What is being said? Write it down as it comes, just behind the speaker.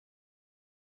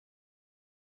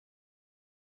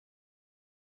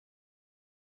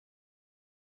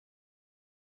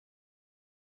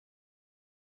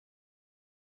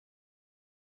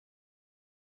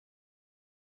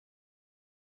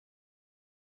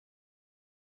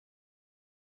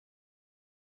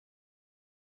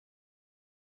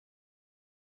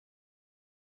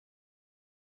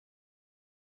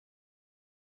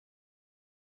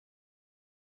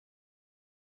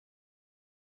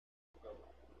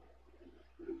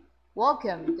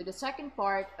Welcome to the second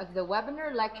part of the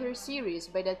webinar lecture series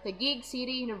by the Taguig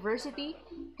City University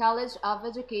College of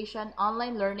Education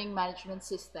Online Learning Management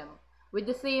System with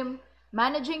the theme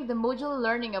Managing the Modular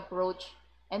Learning Approach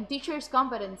and Teachers'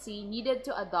 Competency Needed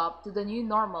to Adopt to the New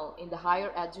Normal in the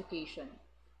Higher Education.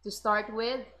 To start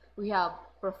with, we have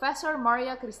Professor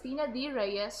Maria Cristina D.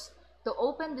 Reyes to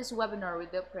open this webinar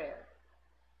with a prayer.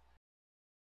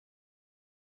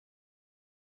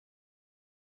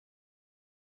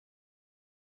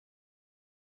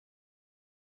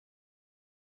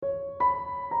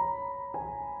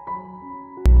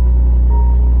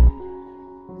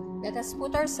 Let us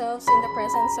put ourselves in the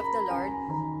presence of the Lord.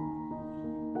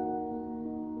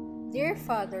 Dear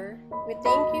Father, we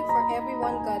thank you for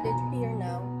everyone gathered here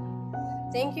now.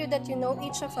 Thank you that you know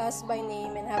each of us by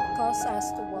name and have caused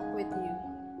us to walk with you.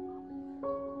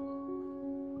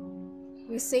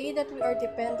 We say that we are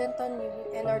dependent on you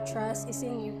and our trust is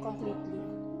in you completely.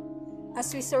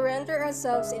 As we surrender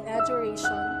ourselves in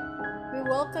adoration, we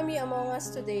welcome you among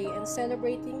us today and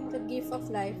celebrating the gift of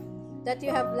life that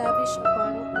you have lavished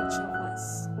upon each of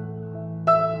us.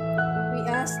 We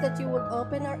ask that you would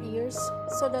open our ears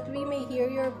so that we may hear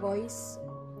your voice,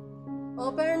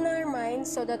 open our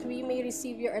minds so that we may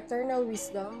receive your eternal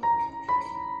wisdom,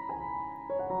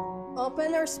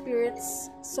 open our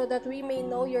spirits so that we may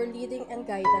know your leading and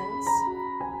guidance,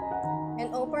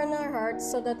 and open our hearts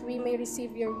so that we may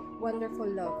receive your wonderful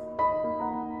love.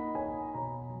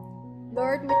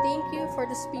 Lord, we thank you for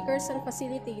the speakers and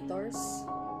facilitators.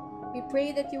 We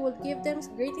pray that you will give them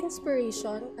great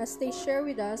inspiration as they share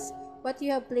with us what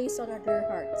you have placed on their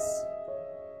hearts.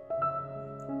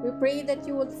 We pray that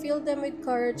you will fill them with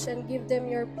courage and give them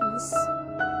your peace.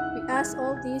 We ask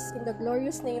all this in the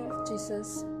glorious name of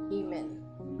Jesus. Amen.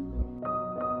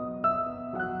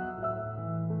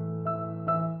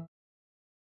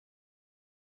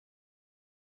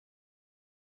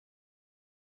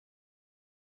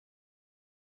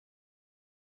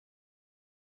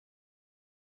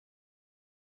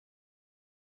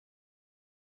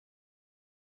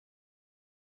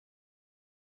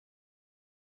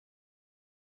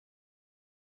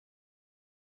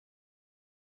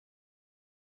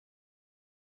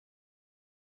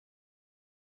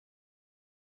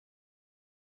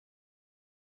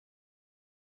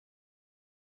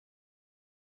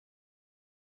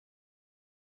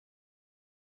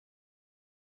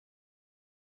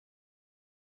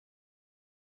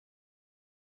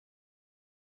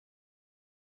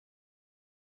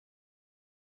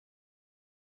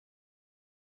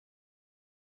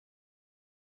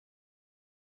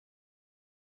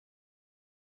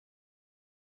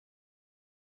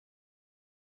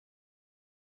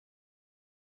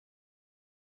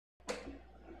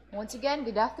 Once again,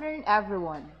 good afternoon,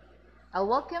 everyone. I'll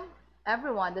welcome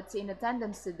everyone that's in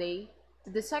attendance today to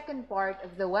the second part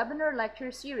of the webinar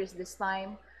lecture series, this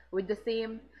time with the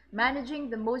theme Managing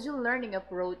the Modular Learning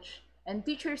Approach and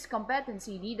Teachers'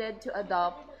 Competency Needed to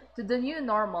Adopt to the New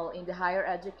Normal in the Higher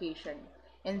Education.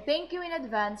 And thank you in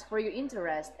advance for your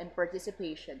interest and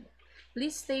participation.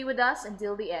 Please stay with us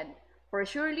until the end, for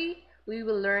surely we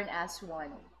will learn as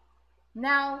one.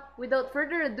 Now, without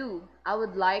further ado, I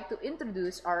would like to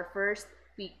introduce our first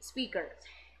speaker,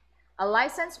 a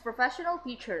licensed professional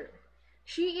teacher.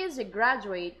 She is a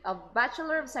graduate of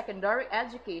Bachelor of Secondary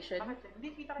Education,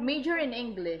 major in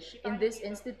English in this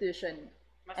institution,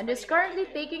 and is currently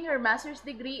taking her master's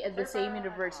degree at the same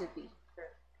university.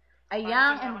 A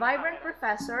young and vibrant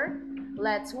professor,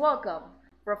 let's welcome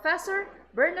Professor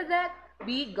Bernadette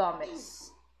B.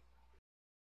 Gomez.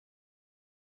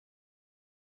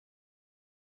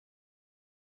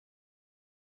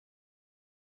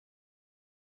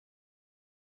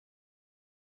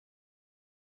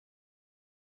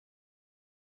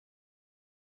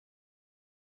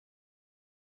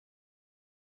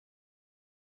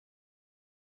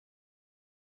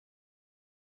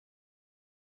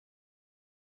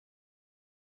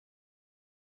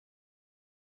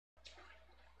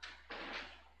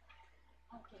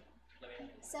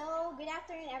 So, good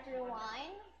afternoon,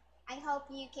 everyone. I hope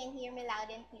you can hear me loud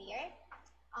and clear.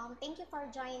 Thank you for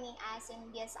joining us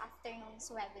in this afternoon's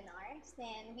webinar.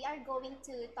 Then we are going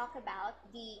to talk about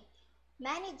the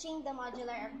managing the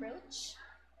modular approach.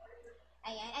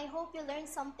 Ayan, I hope you learned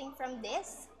something from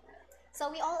this. So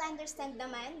we all understand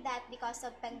naman that because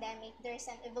of pandemic,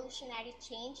 there's an evolutionary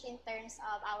change in terms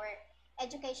of our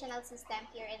educational system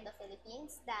here in the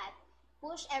Philippines that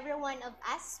push every one of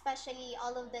us, especially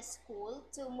all of the school,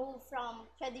 to move from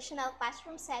traditional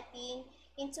classroom setting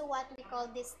into what we call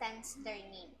distance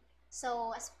learning.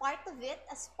 So as part of it,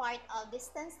 as part of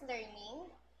distance learning,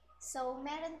 so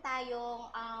meron tayong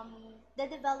the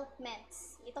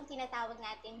developments, itong tinatawag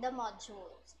natin, the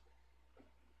modules.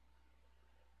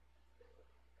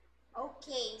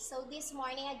 Okay, so this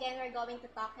morning again, we're going to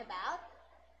talk about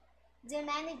the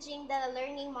managing the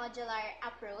learning modular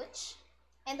approach.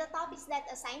 And the topics that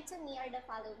assigned to me are the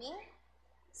following.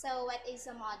 So what is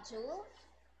a module?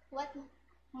 What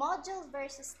module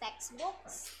versus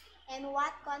textbooks? And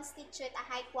what constitute a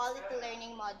high quality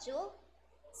learning module?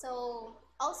 So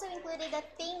also included the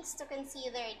things to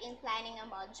consider in planning a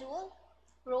module,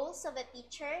 roles of a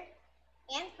teacher,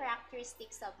 and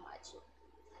characteristics of module.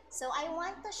 So I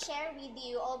want to share with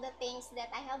you all the things that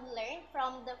I have learned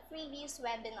from the previous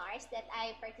webinars that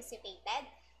I participated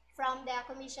from the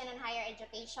Commission on Higher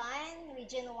Education,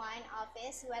 Region 1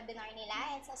 Office webinar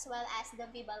nila, as well as the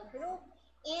Vibal Group,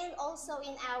 and also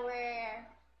in our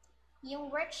yung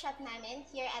workshop namin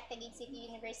here at Taguig City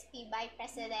University by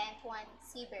President Juan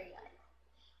Siberian.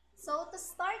 So to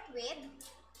start with,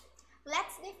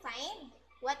 let's define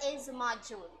what is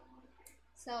module.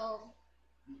 So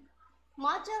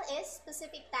module is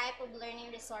specific type of learning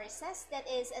resources that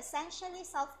is essentially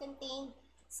self-contained,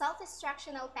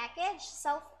 self-instructional package,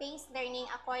 self-paced learning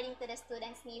according to the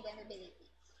student's need and ability.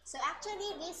 So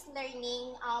actually, this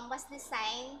learning was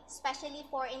designed especially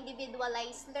for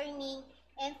individualized learning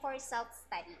and for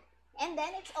self-study. And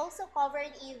then it's also covered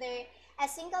either a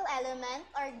single element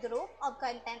or group of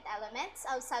content elements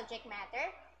of subject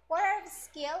matter, or of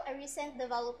skill or recent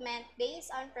development based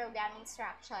on program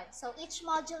instruction. So each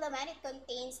module naman, it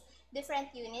contains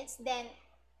different units. Then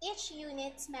each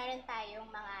units, meron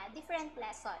tayong mga different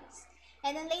lessons.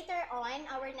 And then later on,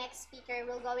 our next speaker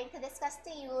will going to discuss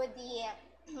to you the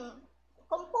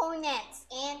components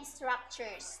and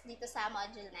structures dito sa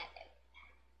module natin.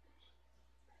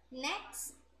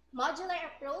 Next, modular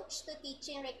approach to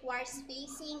teaching requires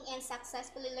spacing and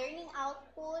successfully learning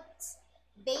outputs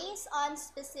based on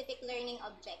specific learning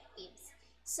objectives.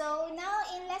 So now,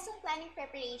 in lesson planning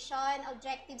preparation,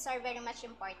 objectives are very much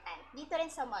important. Dito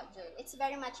rin sa module, it's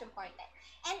very much important.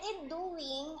 And in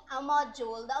doing a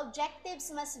module, the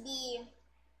objectives must be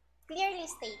clearly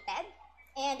stated,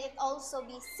 and it also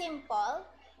be simple,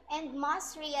 and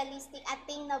most realistic,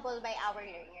 attainable by our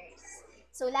learners.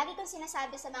 So lagi kong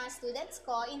sinasabi sa mga students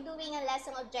ko, in doing a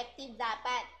lesson objective,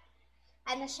 dapat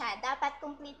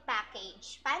complete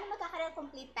package. Paano magkakaroon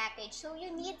complete package? So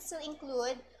you need to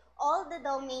include all the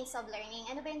domains of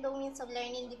learning. Ano ba yung domains of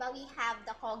learning? Di ba we have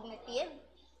the cognitive,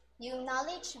 yung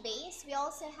knowledge base, we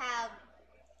also have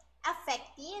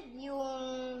affective,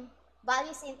 yung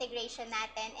values integration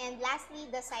natin, and lastly,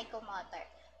 the psychomotor,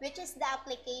 which is the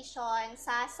application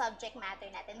sa subject matter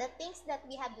natin, the things that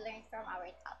we have learned from our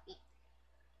topic.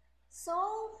 So,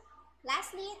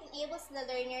 lastly, it enables the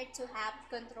learner to have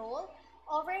control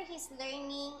over his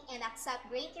learning and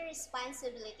accept greater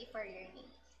responsibility for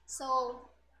learning. So,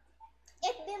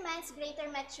 it demands greater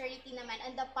maturity naman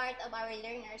on the part of our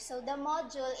learners. So, the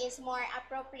module is more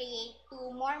appropriate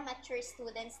to more mature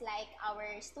students like our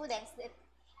students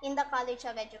in the College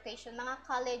of Education, mga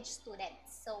college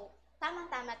students. So,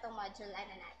 tamang-tama itong module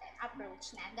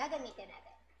approach na gagamitin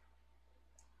natin.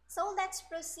 So, let's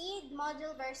proceed,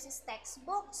 module versus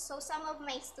textbooks. So, some of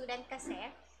my students kasi,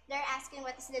 they're asking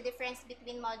what is the difference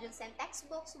between modules and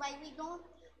textbooks, why we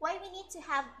need to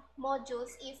have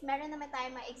modules if meron naman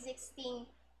tayo mga existing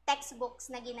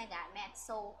textbooks na ginagamit.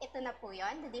 So, ito na po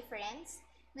yun, the difference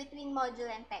between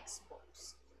module and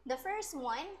textbooks. The first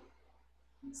one,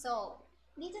 so,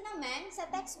 dito naman, sa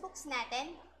textbooks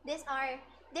natin, these are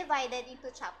divided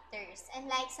into chapters. And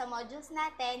like sa modules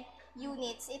natin,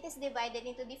 units, it is divided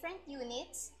into different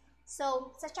units.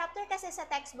 So, sa chapter kasi sa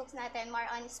textbooks natin, more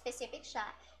on specific siya.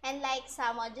 And like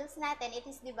sa modules natin, it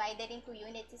is divided into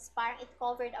units. It's parang it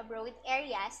covered a broad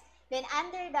areas. Then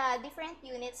under the different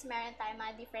units, meron tayong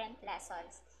mga different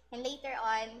lessons. And later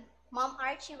on, Ma'am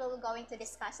Archie will going to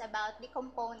discuss about the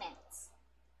components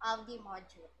of the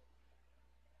module.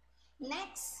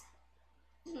 Next,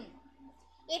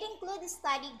 it includes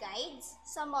study guides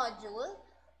sa module,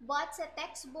 but sa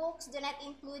textbooks do not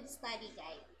include study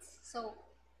guides. So,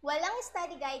 walang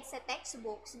study guide sa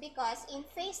textbooks because in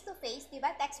face-to-face, di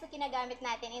ba, textbook ginagamit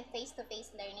natin in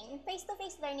face-to-face learning. In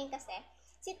face-to-face learning kasi,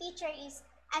 si teacher is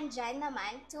andyan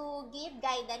naman to give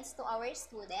guidance to our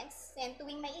students. And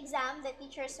tuwing may exam, the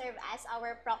teacher serve as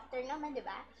our proctor naman, di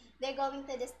ba?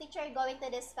 Teacher going to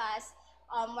discuss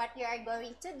what you are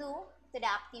going to do to the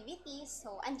activities.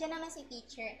 So, andyan naman si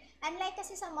teacher. Unlike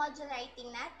kasi sa module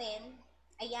writing natin,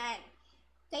 ayan,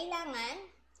 kailangan,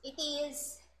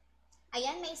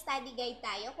 may study guide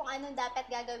tayo kung anong dapat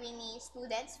gagawin ni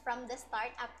students from the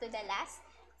start up to the last,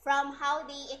 from how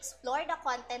they explore the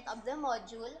content of the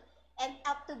module, and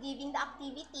up to giving the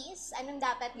activities, anong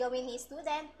dapat gawin ni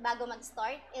student bago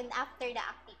mag-start and after the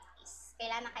activities.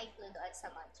 Kailangan naka-include doon sa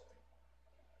module.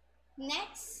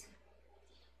 Next,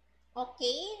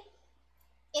 okay,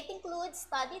 it includes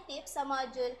study tips sa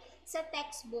module. Sa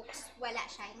textbooks, wala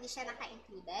siya, hindi siya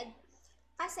naka-included.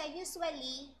 Kasi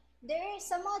usually,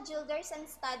 sa module, there's some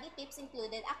study tips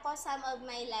included. Ako, some of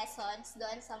my lessons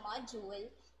doon sa module,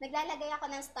 naglalagay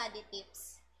ako ng study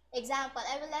tips. Example,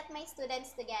 I will let my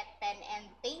students to get pen and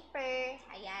paper,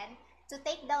 ayan, to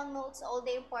take down notes, all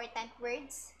the important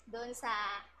words doon sa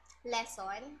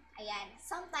lesson. Ayan,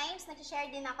 sometimes, nag-share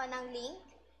din ako ng link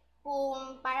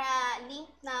para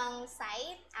link ng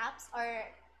site, apps, or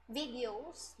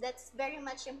videos that's very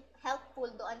much helpful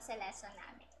doon sa lesson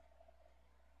namin.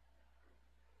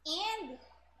 And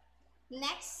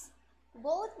next,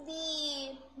 both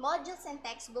the modules and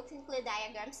textbooks include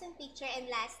diagrams and picture, and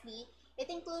lastly, it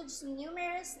includes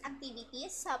numerous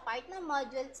activities. Sa part ng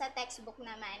module, sa textbook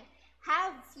naman,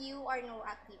 have few or no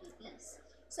activities.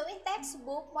 So in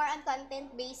textbook, more on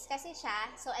content-based kasi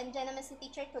siya. So andyan naman si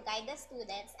teacher to guide the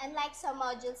students. Unlike sa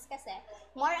modules kasi,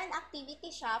 more on activity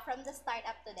siya from the start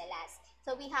up to the last.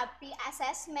 So we have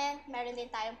pre-assessment, meron din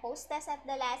tayong post-test at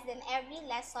the last, then every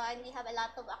lesson, we have a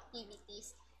lot of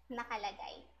activities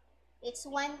nakalagay. It's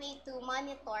one way to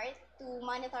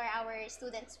monitor our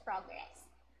students' progress.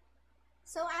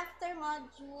 So after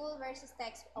module versus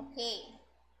text, okay.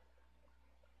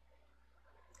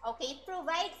 Okay,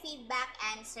 provide feedback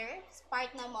answers,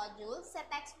 part ng module. Sa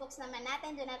textbooks naman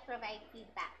natin do not provide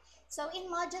feedback. So in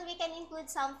module, we can include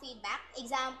some feedback.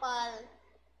 Example,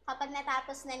 kapag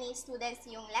natapos na ni students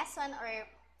yung lesson or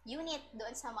unit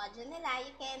doon sa module nila,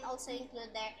 you can also include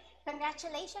their,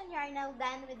 congratulations, you are now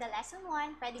done with the lesson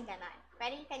 1, pwedeng ganon.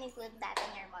 Pwede you can include that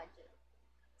in your module.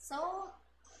 So,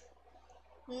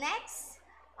 next,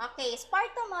 okay,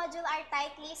 Sparta module are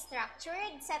tightly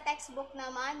structured. Sa textbook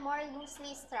naman, more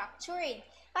loosely structured.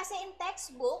 Kasi in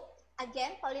textbook,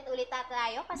 again, paulit-ulit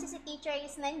tayo kasi si teacher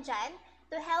is nandyan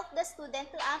to help the student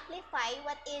to amplify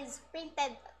what is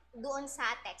printed doon sa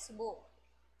textbook.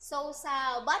 So,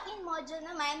 sa but-in module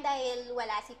naman, dahil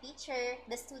wala si teacher,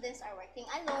 the students are working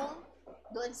alone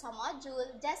doon sa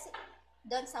module,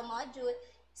 doon sa module.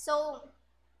 So,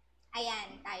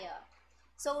 ayan tayo.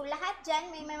 So, lahat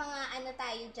dyan, may mga ano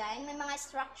tayo dyan, may mga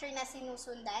structure na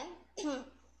sinusundan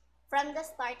from the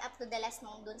start up to the last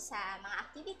nung dun sa mga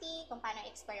activity, kung paano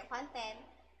explore yung content.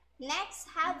 Next,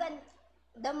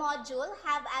 the module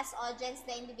have as audience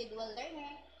the individual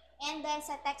learner, and then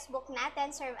sa textbook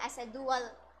natin, serve as a dual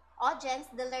audience,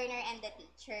 the learner and the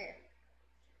teacher.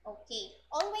 Okay,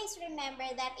 always remember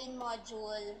that in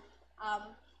module,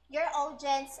 your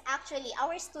audience, actually,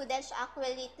 our students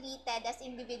actually treated as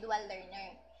individual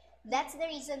learner. That's the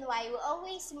reason why we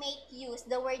always make use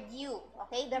the word you,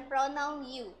 okay, the pronoun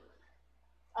you.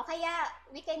 O kaya,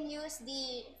 we can use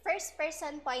the first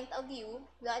person point of view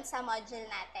doon sa module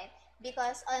natin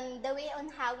because on the way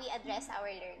on how we address our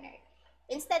learner.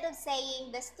 Instead of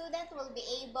saying the student will be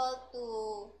able to,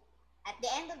 at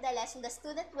the end of the lesson, the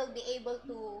student will be able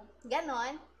to,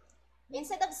 ganon,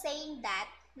 instead of saying that,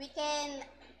 we can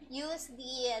use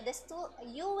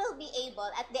you will be able,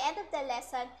 at the end of the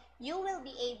lesson, you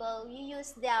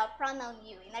use the pronoun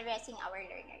you in addressing our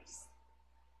learners.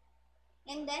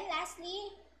 And then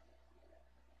lastly,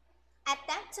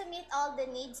 attempt to meet all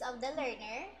the needs of the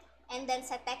learner. And then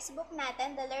sa textbook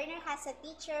natin, the learner has a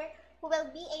teacher who will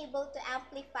be able to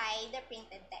amplify the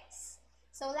printed text.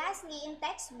 So lastly, in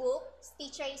textbook,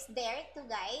 teacher is there to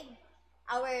guide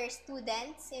our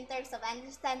students in terms of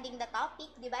understanding the topic,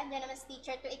 di ba? Diyan naman si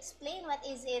teacher to explain what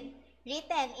is it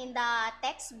written in the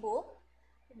textbook.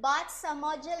 But sa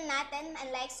module natin,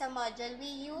 unlike sa module,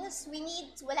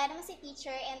 wala naman si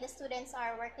teacher and the students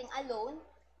are working alone,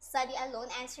 study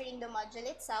alone, answering the module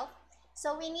itself.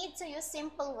 So we need to use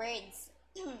simple words,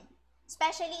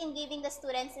 especially in giving the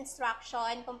students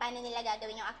instruction kung paano nila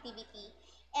gagawin yung activity.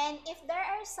 And if there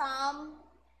are some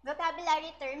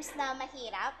vocabulary terms na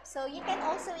mahirap, so you can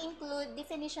also include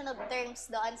definition of terms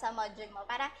doon sa module mo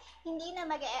para hindi na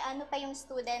ano pa yung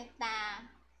student na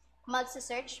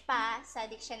magse-search pa sa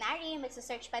dictionary,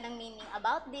 magse-search pa ng meaning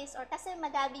about this, or kasi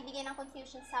magabibigyan ng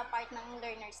confusion sa part ng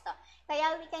learners to.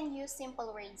 Kaya we can use simple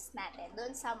words natin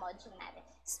doon sa module natin,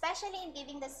 especially in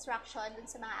giving the instruction doon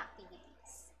sa mga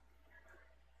activities.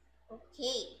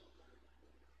 Okay.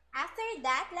 After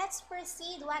that, let's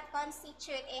proceed what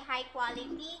constitute a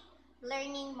high-quality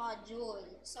learning module.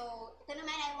 So, ito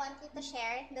naman, I wanted to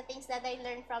share the things that I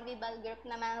learned from Vibal Group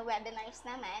na mga webinars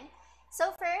naman.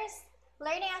 So first,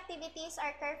 learning activities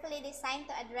are carefully designed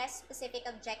to address specific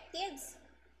objectives.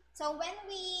 So when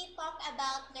we talk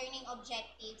about learning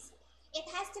objectives, It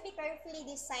has to be carefully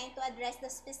designed to address the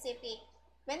specific,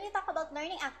 when we talk about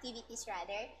learning activities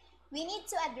rather, we need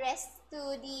to address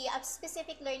to the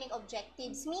specific learning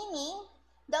objectives, meaning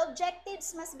the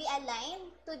objectives must be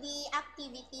aligned to the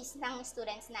activities ng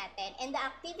students natin. And the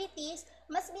activities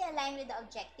must be aligned with the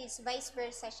objectives, vice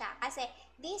versa siya. Kasi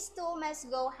these two must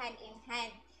go hand in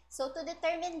hand. So to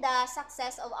determine the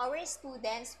success of our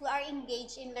students who are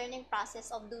engaged in learning process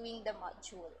of doing the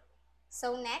module.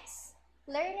 So next,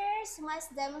 learners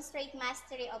must demonstrate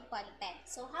mastery of content.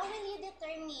 So how will you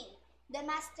determine the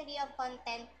mastery of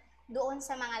content doon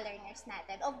sa mga learners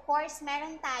natin? Of course,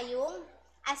 meron tayong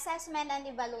assessment and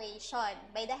evaluation.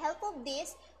 By the help of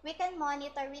this, we can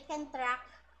monitor, we can track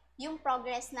yung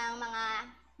progress ng mga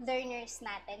learners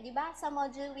natin. Diba? Sa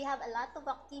module, we have a lot of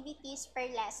activities per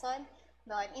lesson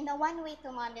doon in a one way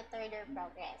to monitor their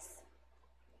progress.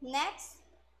 Next,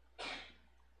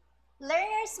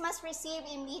 learners must receive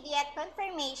immediate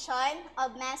confirmation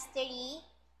of mastery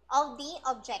of the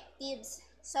objectives.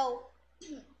 So,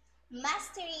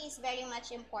 mastery is very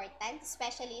much important,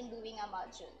 especially in doing a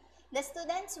module. The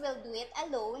students will do it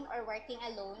alone or working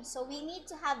alone, so we need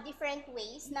to have different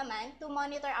ways naman to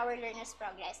monitor our learners'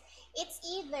 progress. It's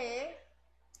either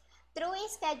through a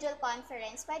scheduled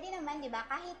conference, pwede naman, di ba,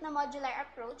 kahit na modular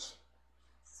approach,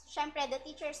 syempre, the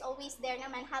teacher is always there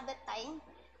naman, have the time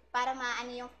para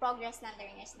maano yung progress ng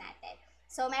learners natin.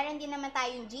 So, meron din naman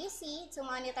tayong GC to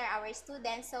monitor our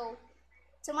students. So,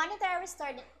 to monitor our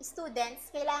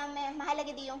students, kailangan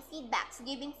mahalaga din yung feedbacks,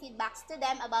 giving feedbacks to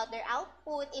them about their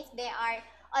output, if they are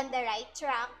on the right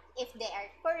track, if they are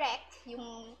correct,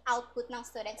 yung output ng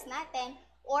students natin,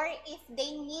 or if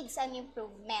they needs an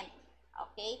improvement.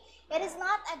 Okay? It is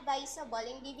not advisable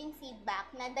in giving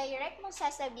feedback na direct mo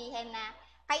sasabihin na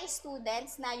kay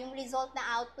students na yung result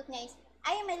na output niya is,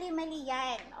 ay, mali-mali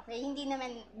yan. Okay? Hindi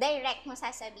naman direct mo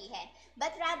sasabihin.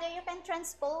 But rather, you can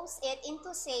transpose it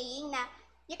into saying na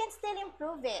you can still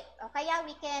improve it. O kaya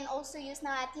we can also use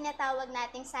na tinatawag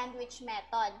nating sandwich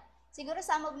method. Siguro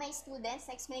some of my students,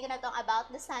 explain ko na itong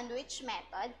about the sandwich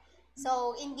method.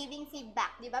 So, in giving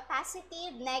feedback, di ba?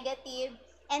 Positive, negative,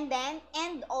 and then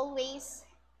end always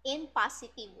in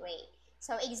positive way.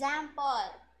 So, example,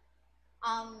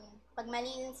 pag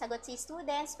mali yung sagot si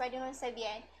students, pwede mo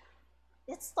sabihin,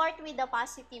 let's start with the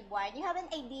positive one. You have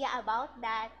an idea about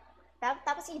that.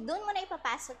 Tapos, doon mo na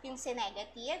ipapasok yung si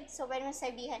negative. So, pwede mo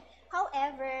sabihin,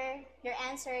 however, your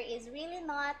answer is really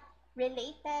not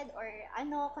related or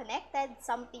connected,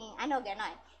 something,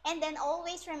 ganon. And then,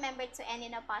 always remember to end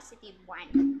in a positive one.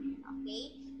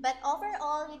 Okay? But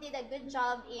overall, you did a good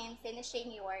job in finishing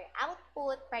your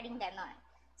output, pwedeng ganon.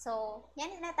 So,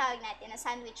 yan yung natawag natin na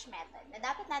sandwich method na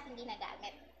dapat natin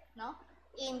ginagamit, no?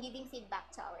 In giving feedback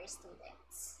to our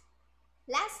students.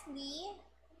 Lastly,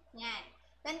 yan.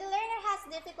 When the learner has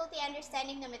difficulty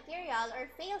understanding the material or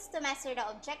fails to master the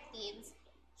objectives,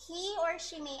 he or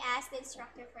she may ask the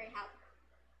instructor for help.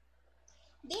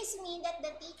 This means that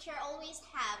the teacher always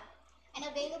have an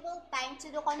available time to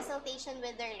do consultation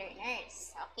with their learners,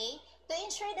 okay? To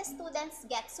ensure the students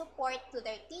get support to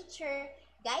their teacher,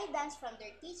 guidance from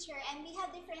their teacher, and we have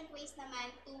different ways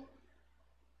naman to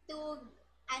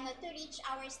reach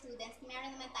our students.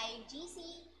 Meron naman tayong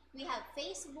GC, we have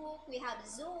Facebook, we have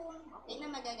Zoom, okay, na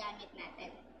magagamit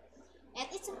natin. And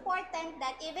it's important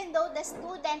that even though the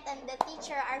student and the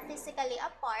teacher are physically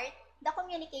apart, the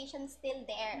communication is still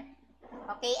there.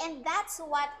 Okay, and that's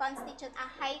what constitutes a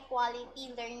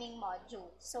high-quality learning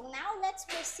module. So now let's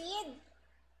proceed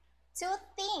to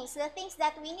the things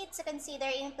that we need to consider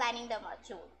in planning the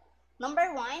module.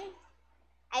 Number one,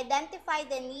 identify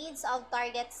the needs of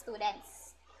target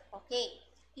students. Okay,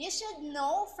 you should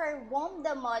know for whom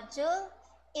the module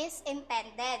is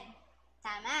intended.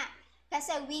 Tama.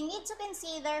 Kasi we need to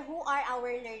consider who are our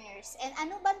learners and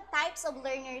ano bang types of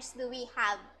learners do we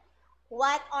have.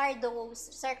 What are those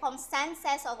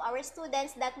circumstances of our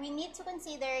students that we need to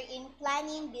consider in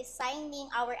planning, designing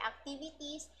our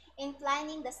activities, in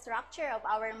planning the structure of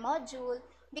our module,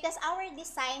 because our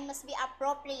design must be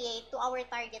appropriate to our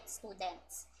target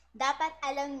students. Dapat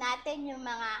alam natin yung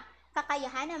mga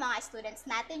kakayahan ng mga students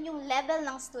natin, yung level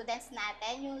ng students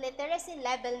natin, yung literacy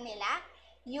level nila,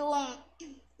 yung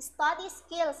study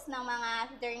skills ng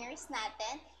mga learners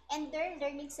natin, and their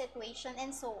learning situation,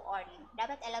 and so on.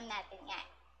 Dapat alam natin yan.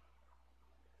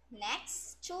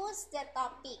 Next, choose the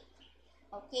topic.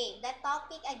 Okay, the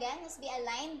topic again must be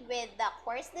aligned with the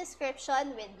course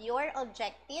description, with your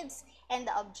objectives, and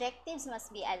the objectives must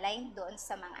be aligned doon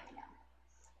sa mga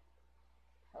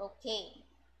Okay.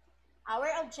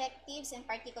 Our objectives in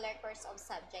particular course of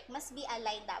subject must be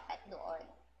aligned dapat doon.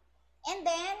 And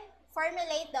then,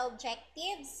 formulate the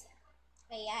objectives.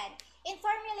 Ayan. In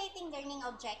formulating learning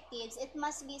objectives, it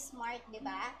must be smart, di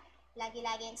ba?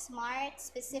 Lagi-laging smart,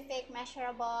 specific,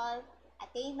 measurable,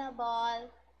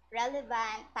 attainable,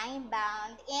 relevant,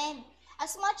 time-bound, and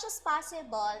as much as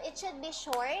possible, it should be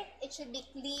short, it should be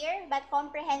clear, but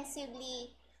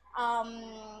comprehensively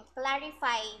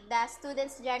clarify the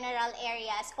students' general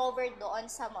areas covered doon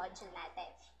sa module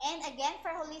natin. And again,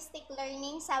 for holistic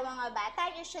learning sa mga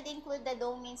bata, you should include the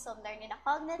domains of learning, the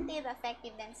cognitive,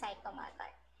 affective, and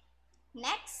psychomotor.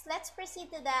 Next, let's proceed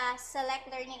to the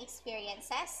select learning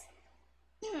experiences.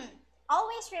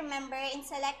 Always remember, in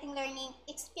selecting learning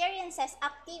experiences,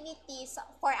 activities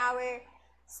for our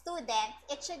students,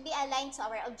 it should be aligned to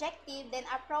our objective, then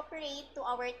appropriate to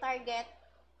our target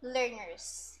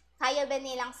learners. Kaya ba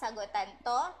nilang sagutan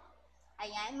to?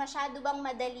 Ayan, masyado bang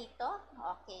madali to?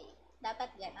 Okay,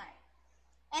 dapat ganon.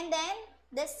 And then,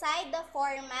 decide the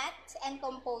format and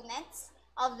components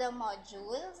of the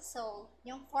module. So,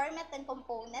 yung format and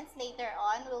components later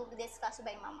on will be discussed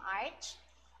by Ma'am Arch.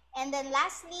 And then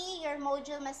lastly, your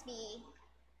module must be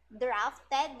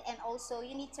drafted and also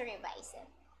you need to revise it.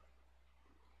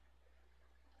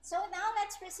 So now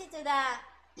let's proceed to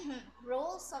the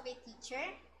roles of a teacher.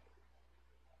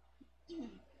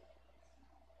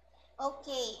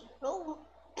 Okay,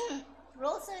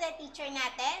 roles of the teacher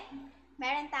natin.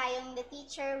 Meron tayong the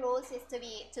teacher roles is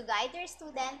to guide their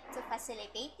student, to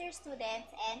facilitate their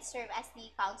students, and serve as the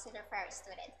counselor for our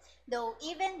students.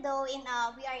 Even though we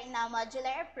are in a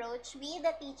modular approach, we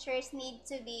the teachers need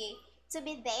to be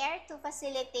there to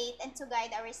facilitate and to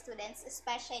guide our students,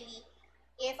 especially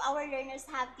if our learners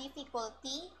have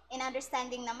difficulty in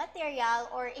understanding the material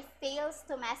or if fails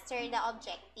to master the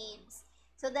objectives.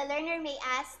 So the learner may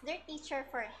ask their teacher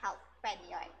for help. Pwede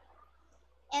yun.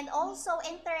 And also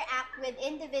interact with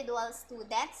individual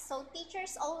students. So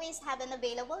teachers always have an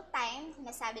available time,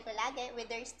 nasabi ko lagi,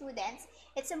 with their students.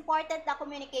 It's important that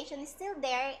communication is still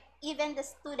there, even the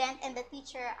student and the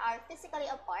teacher are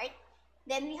physically apart.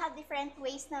 Then we have different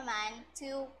ways naman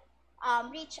to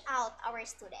reach out our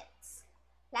students.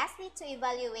 Lastly, to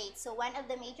evaluate. So one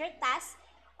of the major tasks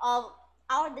of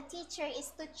the teacher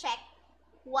is to check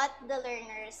what the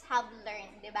learners have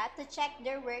learned, diba? To check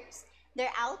their works,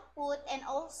 their output, and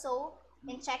also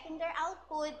in checking their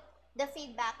output, the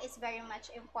feedback is very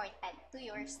much important to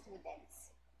your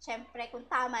students. Siyempre, kung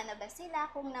tama na ba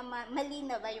sila, kung mali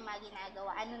na ba yung mga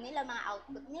ginagawa, ano nila, mga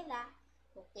output nila,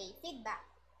 okay, feedback.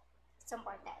 It's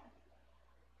important.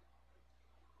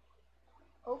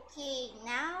 Okay,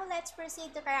 now let's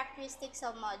proceed to characteristics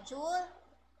of module.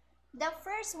 The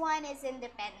first one is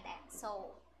independence.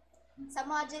 So, sa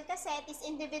module kasi, it is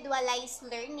individualized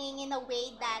learning in a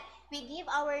way that we give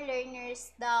our learners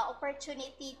the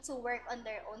opportunity to work on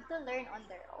their own, to learn on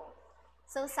their own.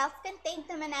 So, self-contained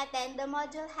naman natin, the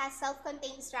module has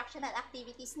self-contained instructional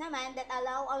activities naman that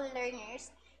allow our learners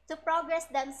to progress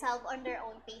themselves on their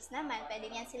own pace naman.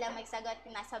 Pwede niyan sila magsagot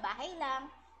kung nasa bahay lang,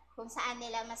 kung saan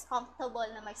nila mas comfortable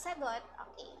na magsagot,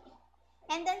 okay.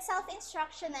 And then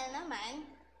self-instructional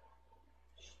naman,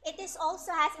 it is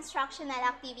also has instructional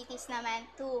activities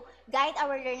naman to guide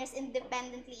our learners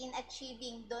independently in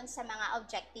achieving doon sa mga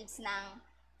objectives ng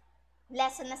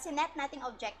lesson na sinet nating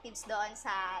objectives doon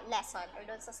sa lesson or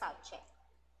doon sa subject.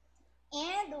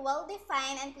 And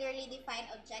well-defined and clearly defined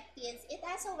objectives, it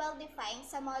has a well-defined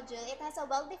sa module, it has a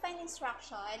well-defined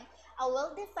instruction, a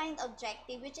well-defined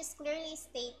objective which is clearly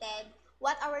stated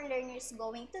what our learners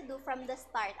going to do from the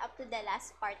start up to the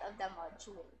last part of the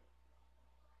module.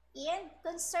 And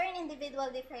concern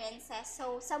individual differences.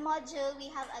 So sa module,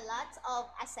 we have a lot of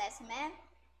assessment,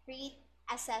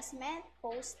 pre-assessment,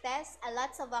 post-test, a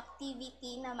lot of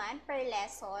activity naman per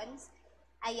lessons.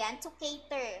 Ayan, to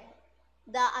cater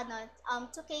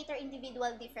to cater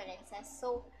individual differences.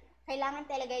 So,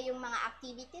 kailangan talaga yung mga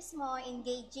activities mo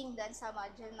engaging doon sa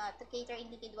module na to cater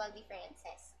individual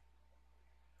differences.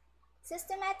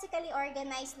 Systematically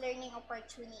organized learning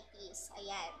opportunities.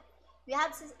 Ayan. We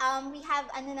have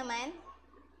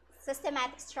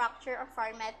systematic structure or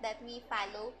format that we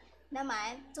follow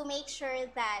naman to make sure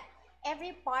that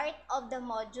every part of the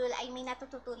module ay may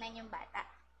natututunan yung bata.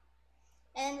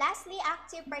 And lastly,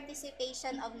 active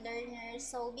participation of learners.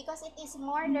 So, because it is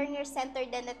more learner-centered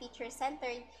than the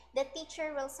teacher-centered, the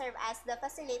teacher will serve as the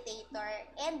facilitator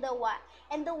and the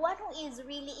one who is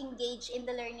really engaged in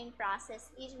the learning process,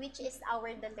 which is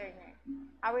our learner.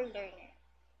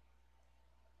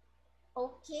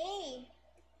 Okay,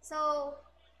 so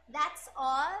that's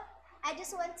all. I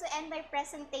just want to end my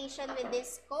presentation with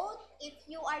this quote. If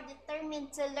you are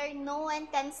determined to learn, no one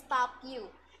can stop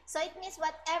you. So it means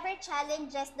whatever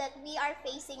challenges that we are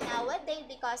facing nowadays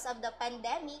because of the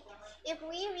pandemic, if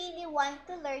we really want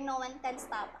to learn, no one can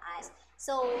stop us.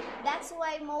 So that's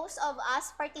why most of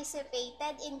us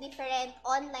participated in different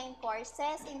online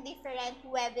courses, in different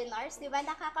webinars. Di ba?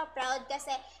 Nakaka-proud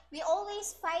kasi we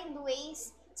always find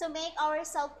ways to make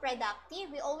ourselves productive.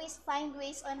 We always find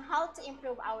ways on how to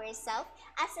improve ourselves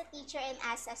as a teacher and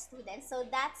as a student. So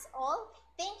that's all.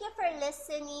 Thank you for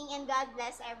listening and God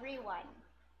bless everyone.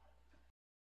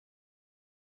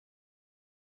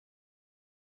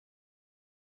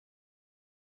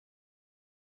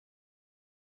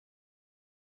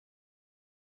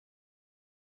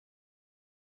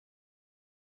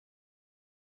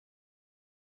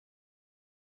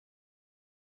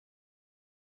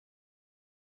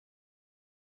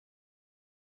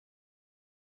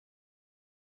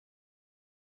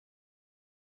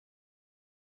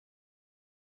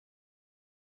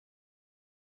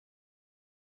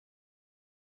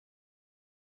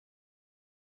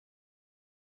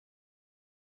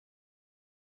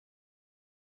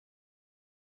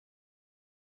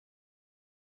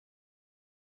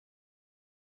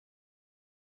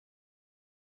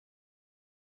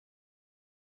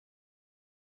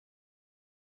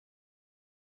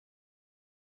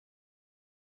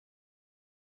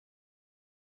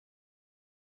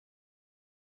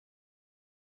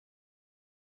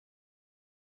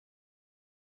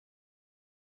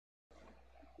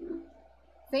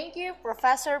 Thank you,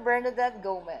 Professor Bernadette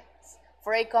Gomez,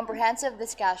 for a comprehensive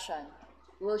discussion.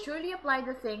 We'll surely apply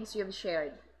the things you've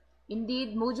shared.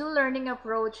 Indeed, modular learning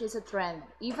approach is a trend.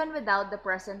 Even without the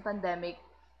present pandemic,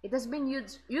 it has been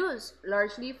used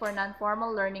largely for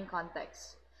non-formal learning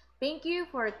contexts. Thank you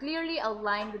for clearly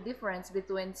outlining the difference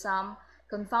between some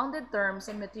confounded terms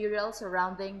and materials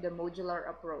surrounding the modular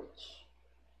approach.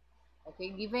 Okay,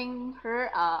 giving her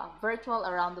a virtual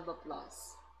round of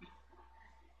applause.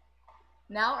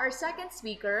 Now, our second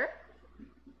speaker,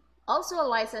 also a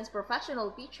licensed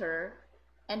professional teacher,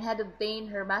 and had obtained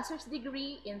her master's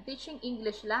degree in teaching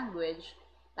English language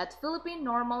at Philippine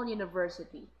Normal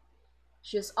University.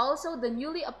 She is also the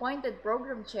newly appointed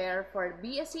program chair for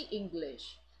BSc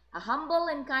English, a humble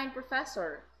and kind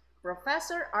professor,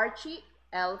 Professor Archie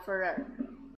L. Ferrer.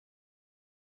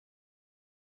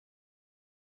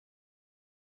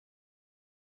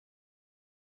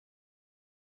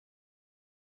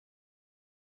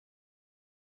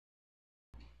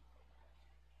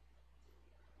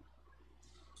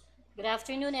 Good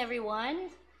afternoon, everyone.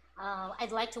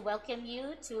 I'd like to welcome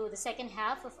you to the second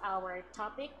half of our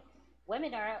topic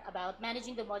webinar about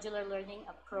managing the modular learning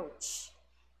approach.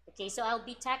 Okay, so I'll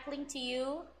be tackling to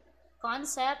you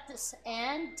concepts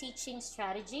and teaching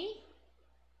strategy,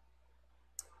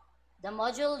 the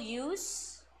module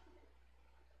use,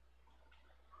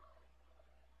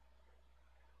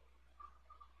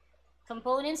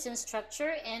 components and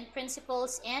structure, and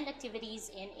principles and activities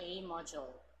in a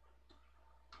module.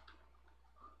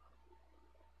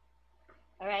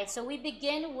 All right, so we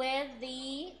begin with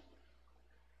the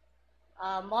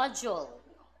module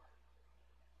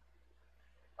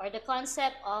or the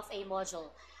concept of a module.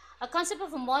 A concept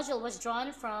of a module was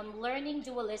drawn from learning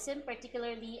dualism,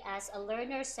 particularly as a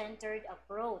learner-centered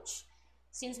approach,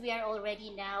 since we are already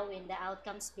now in the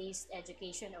outcomes-based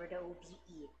education or the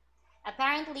OBE.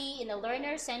 Apparently, in a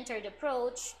learner-centered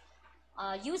approach,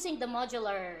 using the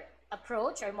modular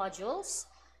approach or modules,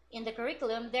 in the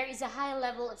curriculum, there is a high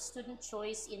level of student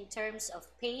choice in terms of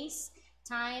pace,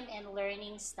 time, and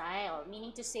learning style.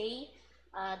 Meaning to say,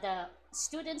 the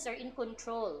students are in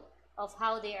control of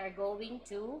how they are going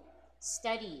to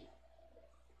study.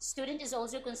 Student is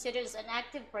also considered as an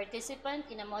active participant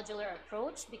in a modular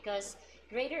approach because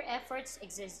greater efforts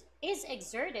is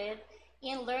exerted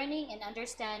in learning and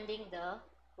understanding the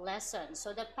lesson.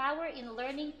 So the power in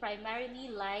learning primarily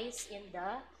lies in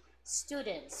the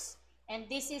students. And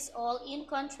this is all in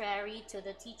contrary to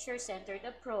the teacher-centered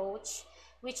approach,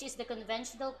 which is the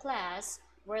conventional class,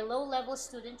 where low-level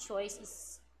student choice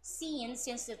is seen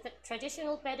since the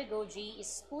traditional pedagogy is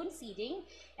spoon-feeding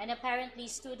and apparently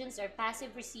students are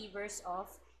passive receivers of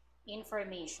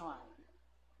information.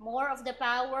 More of the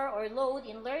power or load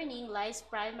in learning lies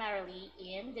primarily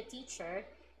in the teacher,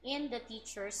 in the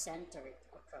teacher-centered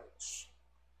approach.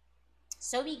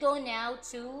 So we go now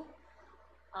to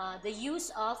the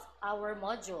use of our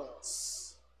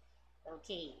modules.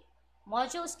 Okay,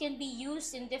 modules can be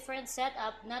used in different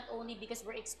setup, not only because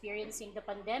we're experiencing the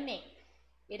pandemic.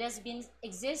 It has been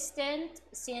existent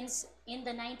since in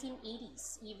the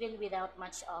 1980s, even without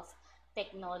much of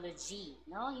technology.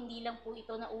 No? Hindi lang po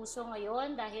ito nauso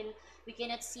ngayon dahil we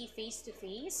cannot see face to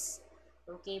face.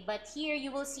 Okay, but here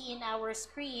you will see in our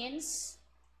screens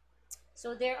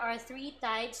So there are three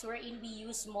types wherein we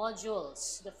use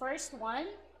modules. The first one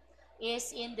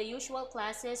is in the usual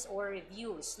classes or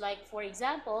reviews. Like for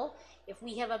example, if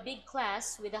we have a big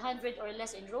class with 100 or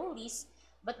less enrollees,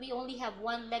 but we only have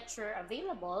one lecture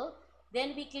available,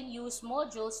 then we can use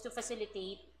modules to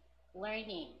facilitate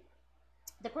learning.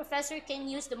 The professor can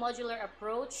use the modular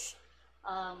approach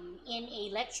in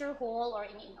a lecture hall or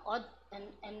in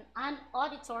an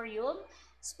auditorium,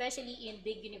 especially in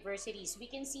big universities. We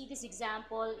can see this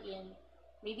example in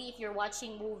maybe if you're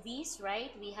watching movies,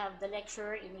 right? We have the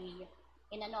lecture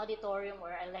in an auditorium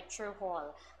or a lecture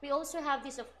hall. We also have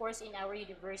this, of course, in our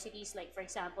universities, like for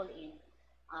example in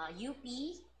UP,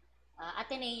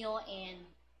 Ateneo, and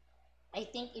I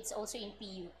think it's also in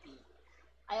PUP.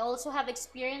 I also have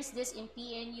experienced this in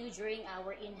PNU during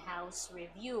our in-house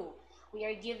review. We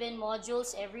are given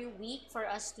modules every week for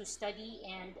us to study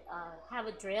and have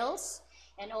a drills,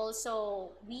 and also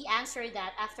we answer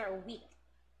that after a week,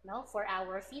 no, for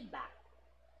our feedback.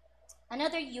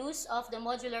 Another use of the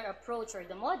modular approach or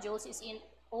the modules is in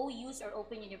OUs or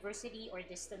Open University or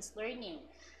distance learning.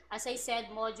 As I said,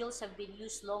 modules have been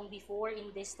used long before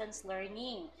in distance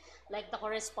learning, like the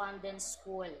correspondence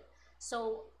school.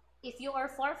 So if you are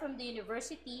far from the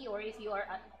university or if you are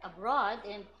abroad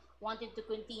and wanted to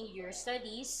continue your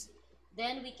studies,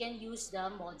 then we can use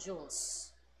the modules.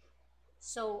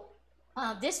 So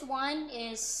this one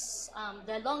is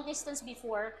the long distance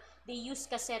before. They use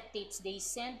cassette tapes. They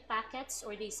send packets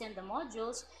or they send the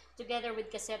modules together with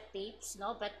cassette tapes,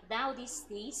 no? But now these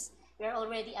days, we're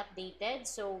already updated,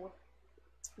 so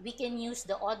we can use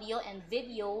the audio and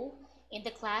video in the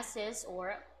classes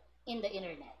or in the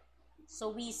internet.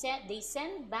 So they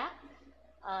send back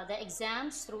the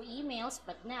exams through emails,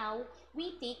 but now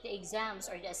we take the exams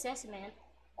or the assessment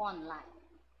online.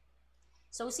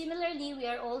 So similarly, we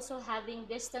are also having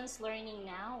distance learning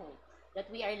now that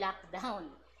we are locked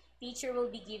down. Teacher will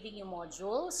be giving you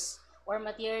modules or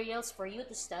materials for you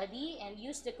to study and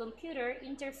use the computer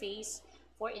interface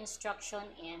for instruction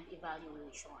and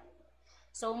evaluation.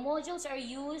 So modules are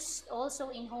used also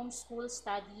in homeschool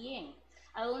studying.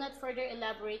 I will not further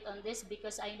elaborate on this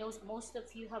because I know most of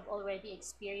you have already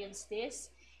experienced this.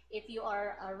 If you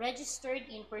are registered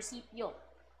in Percipio,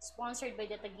 sponsored by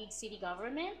the Taguig City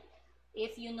Government,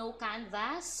 if you know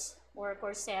Canvas or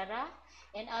Coursera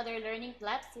and other learning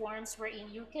platforms wherein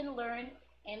you can learn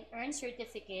and earn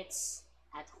certificates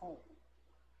at home.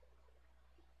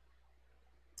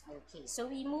 Okay, so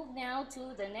we move now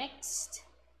to the next,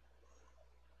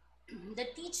 the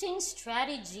teaching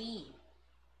strategy.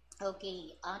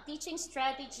 Okay, teaching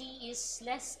strategy is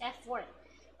less effort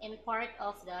in part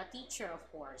of the teacher, of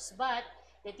course, but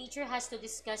the teacher has to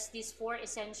discuss these four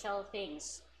essential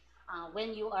things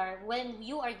when you are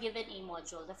given a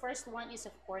module. The first one is,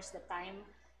 of course, the time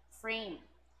frame.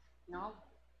 No,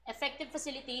 effective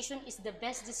facilitation is the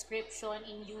best description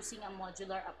in using a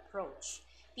modular approach.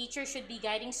 Teachers should be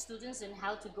guiding students on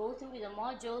how to go through the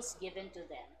modules given to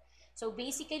them. So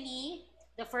basically,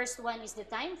 the first one is the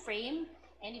time frame,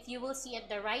 and if you will see at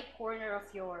the right corner of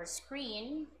your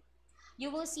screen, you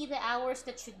will see the hours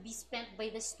that should be spent by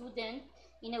the student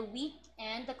in a week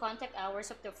and the contact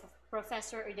hours of the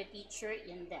professor or the teacher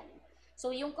in them.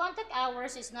 So yung contact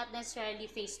hours is not necessarily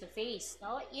face-to-face,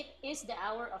 no? It is the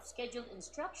hour of scheduled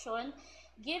instruction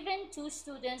given to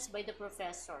students by the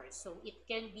professor. So it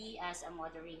can be as a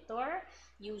moderator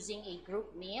using a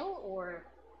group mail or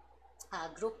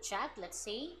a group chat, let's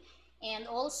say. And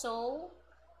also,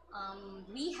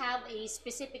 we have a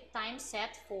specific time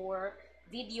set for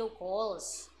video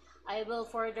calls. I will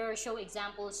further show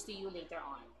examples to you later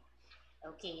on.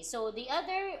 Okay, so the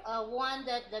other one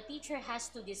that the teacher has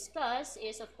to discuss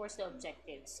is, of course, the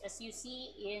objectives. As you see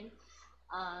in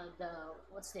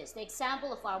the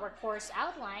example of our course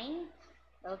outline,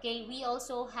 okay, we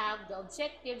also have the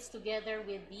objectives together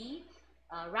with the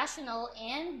rationale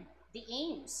and the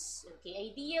aims. Okay,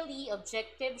 ideally,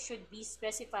 objectives should be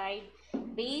specified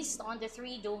based on the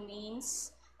three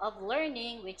domains of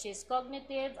learning, which is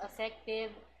cognitive, affective,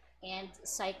 and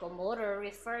psychomotor,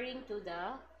 referring to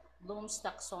the Bloom's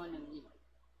taxonomy.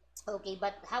 Okay,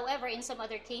 but however, in some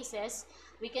other cases,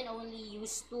 we can only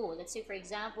use two. Let's say, for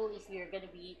example, if you're going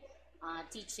to be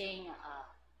teaching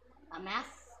a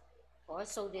math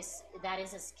course, so that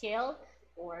is a skill,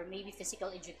 or maybe physical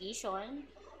education,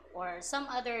 or some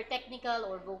other technical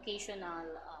or vocational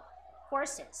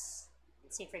courses.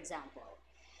 Let's say, for example.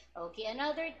 Okay,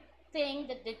 another thing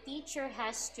that the teacher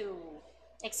has to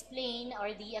explain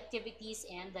are the activities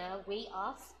and the way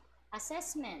of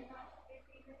assessment.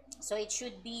 So it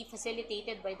should be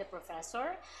facilitated by the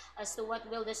professor as to what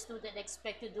will the student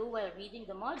expect to do while reading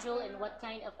the module and what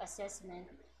kind of assessment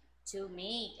to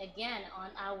make. Again, on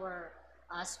our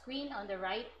screen on the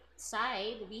right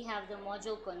side, we have the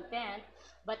module content,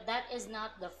 but that is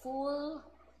not the full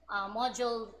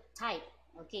module type.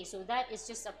 Okay, so that is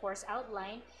just a course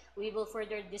outline. We will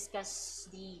further discuss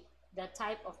the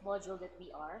type of module that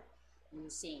we are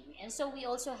using. And so we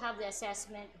also have the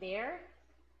assessment there.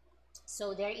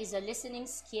 So there is a listening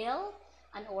skill,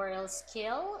 an oral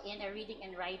skill, and a reading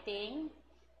and writing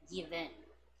given.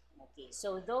 Okay,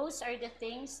 so those are the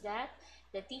things that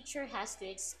the teacher has to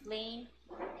explain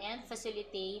and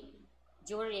facilitate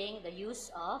during the use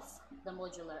of the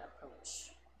modular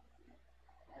approach.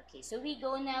 Okay, so we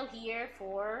go now here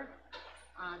for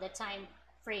the time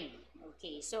frame.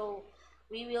 Okay, so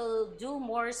we will do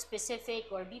more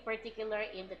specific or be particular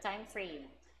in the time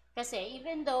frame. Kasi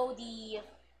even though the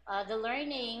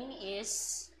learning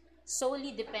is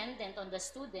solely dependent on the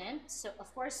student, so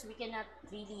of course we cannot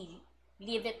really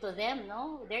leave it to them,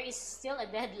 no? There is still a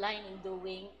deadline in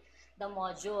doing the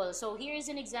module. So here is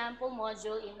an example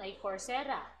module in a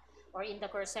Coursera or in the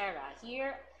Coursera.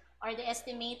 Here are the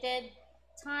estimated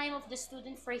time of the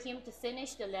student for him to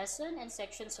finish the lesson and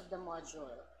sections of the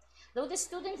module. Though the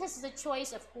student has the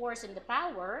choice, of course, and the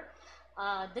power,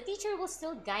 the teacher will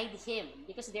still guide him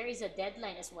because there is a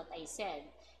deadline, as what I said.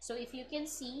 So if you can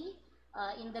see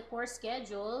in the course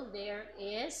schedule, there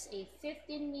is a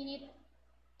 15-minute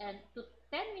and to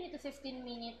 10-minute to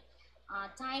 15-minute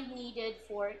time needed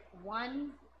for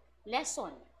one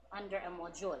lesson under a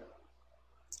module.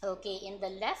 Okay, in the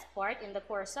left part, in the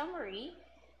course summary,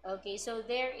 okay, so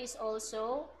there is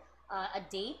also a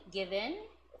date given,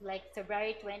 like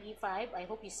February 25, I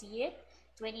hope you see it,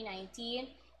 2019,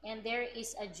 and there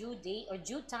is a due date or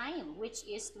due time, which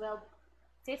is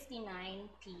 12:59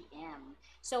 p.m.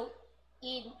 So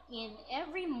in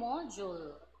every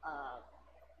module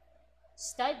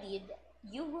studied,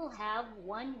 you will have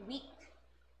 1 week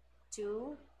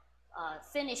to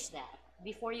finish that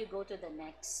before you go to the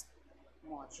next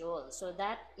module. So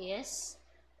that is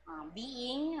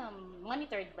being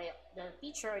monitored by the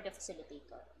teacher or the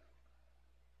facilitator.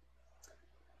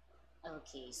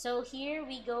 Okay, so here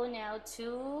we go now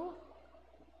to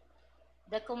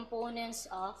the components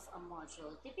of a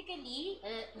module. Typically,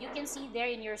 you can see there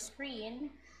in your screen,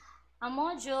 a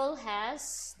module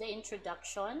has the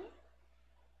introduction,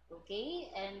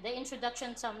 okay, and the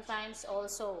introduction sometimes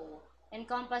also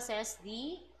encompasses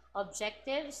the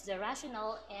objectives, the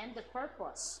rationale, and the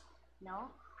purpose,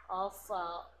 no, of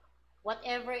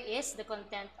whatever is the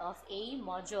content of a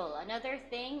module. Another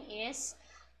thing is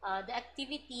the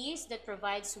activities that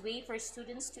provides way for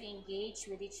students to engage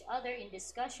with each other in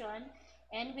discussion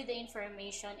and with the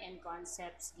information and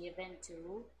concepts given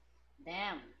to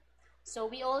them. So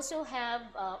we also have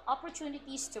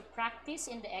opportunities to practice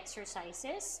in the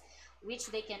exercises, which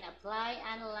they can apply,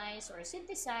 analyze, or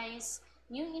synthesize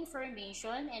new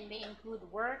information, and may include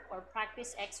work or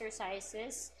practice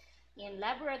exercises in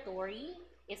laboratory.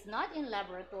 If not in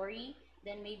laboratory,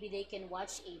 then maybe they can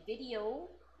watch a video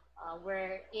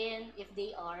wherein if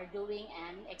they are doing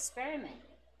an experiment.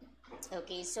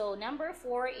 Okay, so number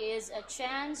 4 is a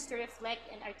chance to reflect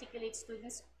and articulate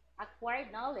students'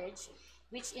 acquired knowledge,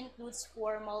 which includes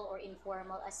formal or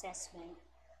informal assessment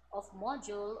of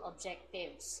module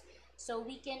objectives. So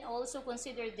we can also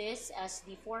consider this as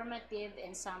the formative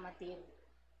and summative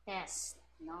test.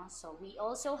 No? So we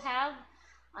also have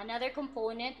another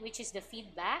component, which is the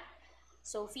feedback.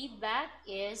 So feedback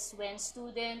is when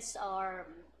students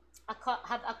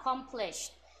have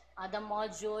accomplished the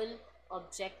module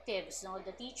objectives. Now,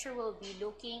 the teacher will be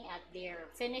looking at their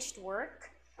finished work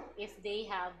if they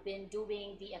have been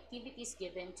doing the activities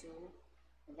given to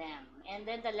them. And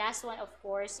then the last one, of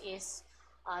course, is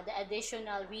the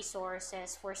additional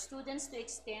resources for students to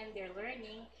extend their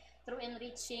learning through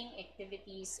enriching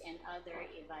activities and other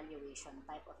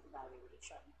type of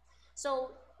evaluation.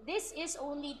 So this is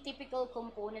only typical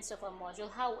components of a module.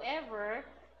 However,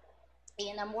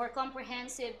 in a more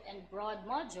comprehensive and broad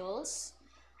modules,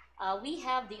 we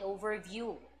have the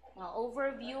overview. Now,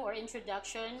 overview or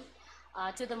introduction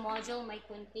to the module might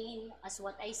contain, as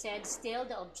what I said, still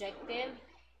the objective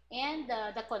and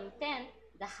the content,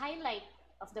 the highlight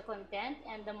of the content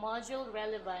and the module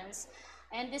relevance,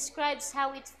 and describes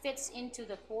how it fits into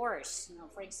the course. Now,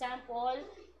 for example,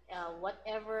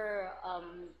 whatever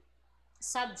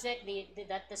subject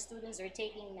that the students are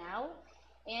taking now,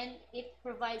 and it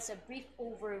provides a brief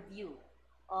overview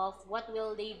of what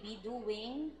will they be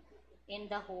doing in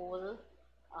the whole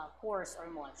course or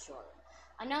module.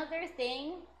 Another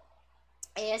thing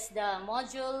is the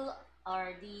module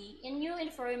or the new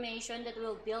information that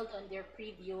will build on their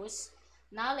previous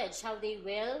knowledge, how they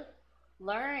will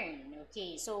learn.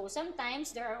 Okay, so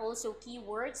sometimes there are also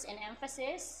keywords and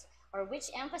emphasis, or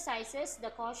which emphasizes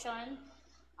the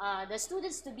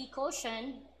students to be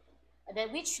cautioned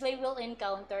that which they will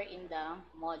encounter in the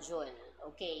module.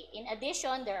 Okay, in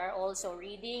addition, there are also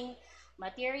reading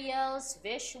materials,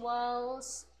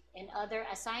 visuals, and other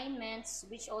assignments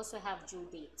which also have due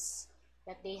dates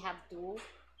that they have to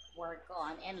work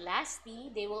on. And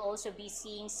lastly, they will also be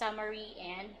seeing summary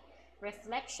and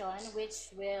reflection, which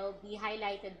will be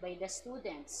highlighted by the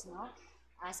students, no,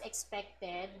 as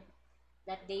expected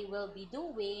that they will be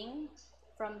doing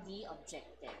from the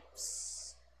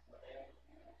objectives.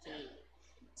 Okay,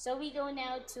 so we go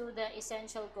now to the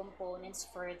essential components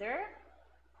further.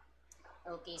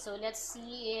 Okay, so let's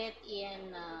see it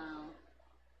in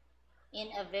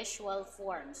a visual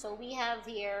form. So we have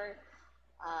here,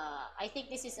 I think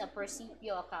this is a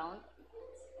Percipio account.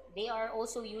 They are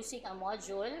also using a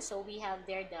module. So we have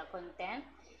there the content,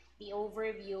 the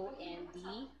overview, and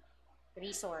the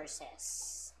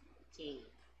resources. Okay.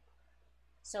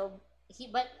 So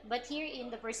but here in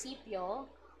the Percipio,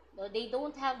 they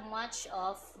don't have much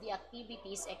of the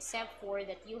activities except for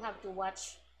that you have to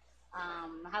watch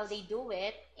how they do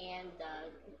it and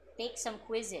take some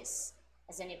quizzes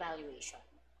as an evaluation.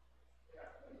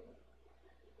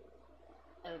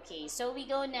 Okay, so we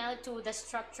go now to the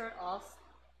structure of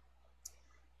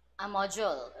a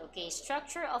module. Okay,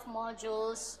 structure of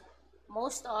modules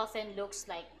most often looks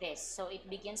like this. So it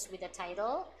begins with a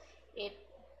title. It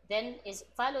then is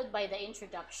followed by the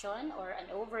introduction or an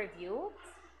overview.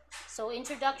 So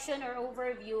introduction or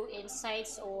overview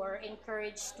incites or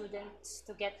encourage students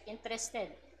to get interested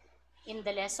in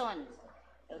the lesson.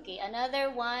 Okay, another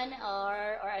one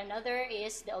or another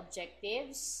is the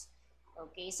objectives.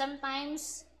 Okay,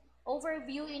 sometimes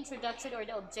overview, introduction, or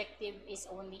the objective is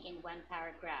only in one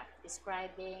paragraph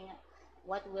describing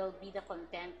what will be the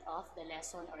content of the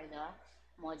lesson or the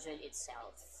module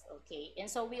itself. Okay, and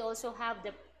so we also have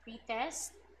the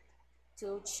pretest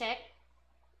to check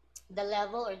the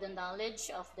level or the knowledge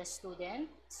of the student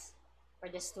or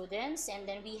the students, and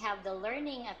then we have the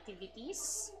learning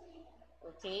activities.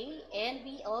 Okay, and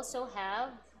we also have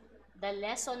the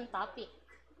lesson topic.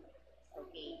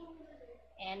 Okay,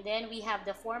 and then we have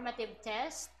the formative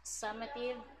test,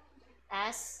 summative,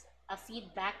 as a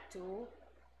feedback to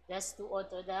or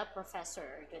to the professor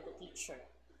or to the teacher.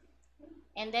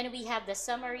 And then we have the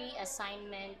summary,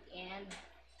 assignment, and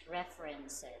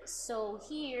references. So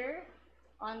here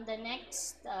on the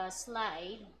next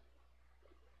slide,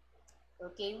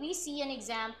 okay, we see an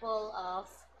example of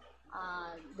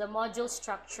the module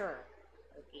structure.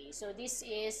 Okay, so this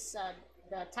is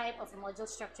the type of module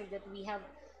structure that we have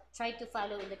tried to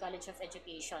follow in the College of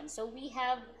Education. So we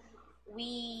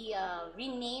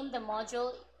rename the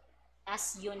module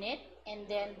as unit, and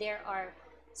then there are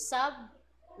sub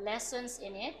lessons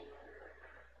in it.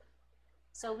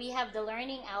 So we have the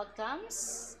learning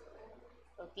outcomes.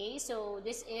 Okay, so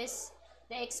this is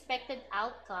the expected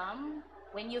outcome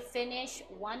when you finish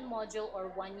one module or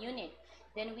one unit.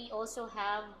 Then we also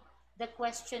have the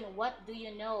question, what do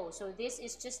you know? So this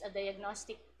is just a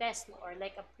diagnostic test or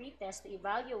like a pre-test to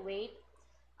evaluate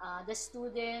the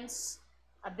student's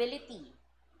ability.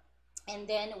 And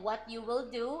then what you will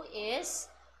do is,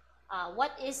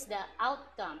 what is the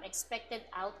outcome, expected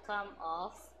outcome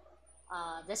of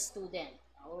the student?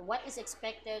 Or what is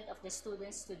expected of the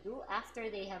students to do after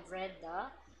they have read the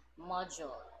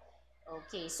module?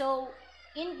 Okay, so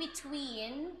in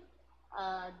between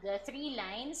the three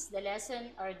lines, the lesson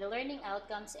or the learning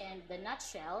outcomes and the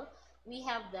nutshell, we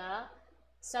have the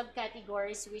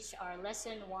subcategories, which are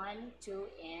lesson 1, 2,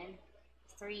 and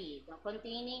 3,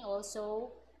 containing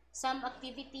also some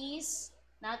activities,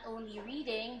 not only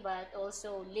reading but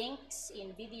also links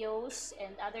in videos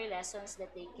and other lessons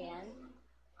that they can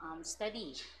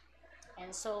study,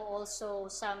 and so also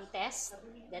some tests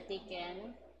that they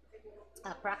can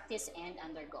practice and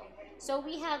undergo. So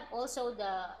we have also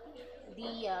the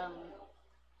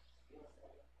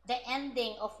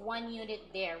ending of one unit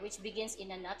there, which begins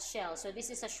in a nutshell. So this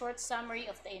is a short summary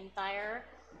of the entire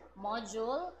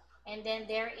module, and then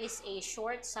there is a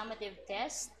short summative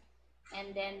test,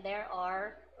 and then there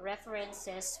are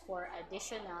references for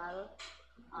additional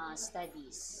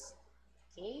studies.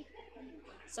 Okay,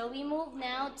 so we move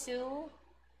now to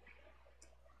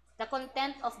the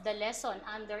content of the lesson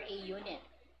under a unit.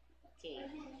 Okay,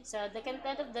 so the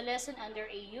content of the lesson under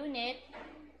a unit,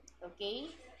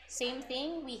 okay, same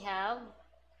thing, we have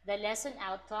the lesson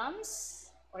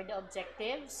outcomes or the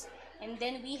objectives, and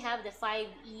then we have the 5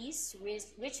 E's,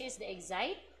 which is the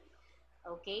excite.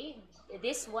 Okay,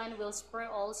 this one will spur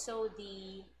also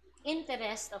the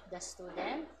interest of the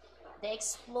student. The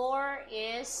explore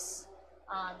is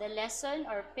the lesson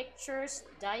or pictures,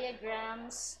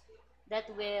 diagrams that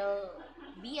will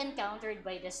be encountered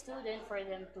by the student for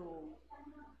them to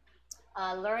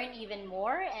learn even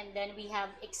more. And then we have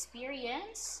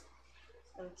experience,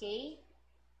 okay?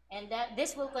 And that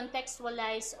this will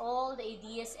contextualize all the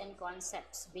ideas and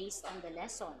concepts based on the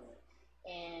lesson.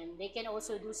 And they can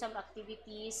also do some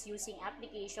activities using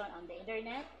application on the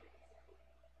internet.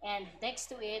 And next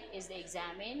to it is the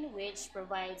examine, which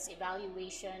provides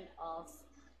evaluation of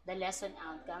the lesson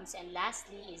outcomes. And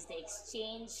lastly is the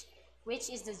exchange,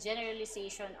 which is the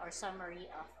generalization or summary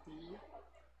of the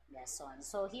lesson.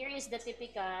 So here is the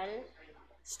typical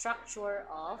structure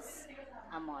of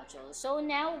a module. So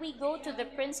now we go to the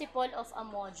principle of a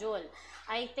module.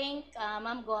 I think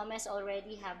Ma'am Gomez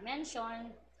already have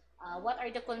mentioned what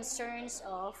are the concerns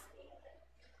of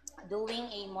doing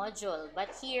a module.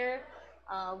 But here,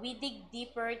 we dig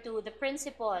deeper to the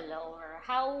principle or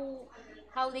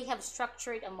how they have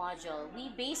structured a module. We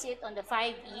base it on the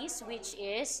 5 E's, which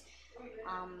is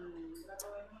um,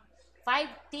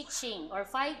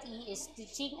 5E is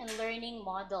teaching and learning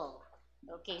model.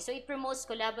 Okay, so it promotes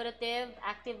collaborative,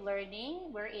 active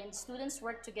learning, wherein students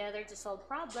work together to solve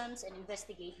problems and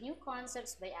investigate new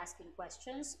concepts by asking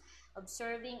questions,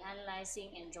 observing, analyzing,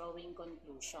 and drawing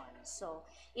conclusions. So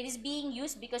it is being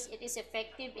used because it is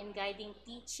effective in guiding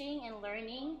teaching and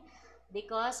learning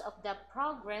because of the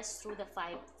progress through the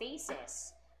 5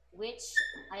 phases, which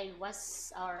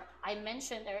I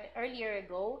mentioned earlier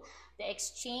ago: the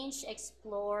exchange,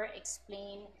 explore,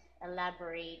 explain,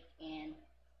 elaborate, and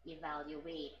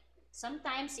evaluate.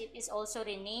 Sometimes it is also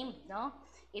renamed, no?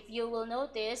 If you will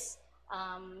notice,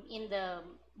 in the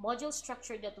module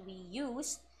structure that we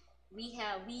use, we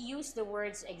use the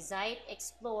words excite,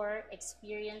 explore,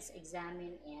 experience,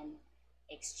 examine, and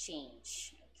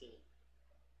exchange. Okay.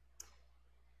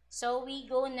 So we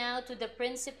go now to the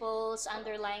principles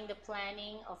underlying the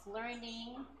planning of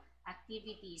learning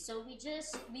activities. So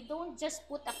we don't just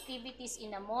put activities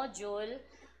in a module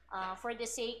for the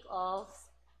sake of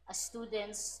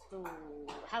students to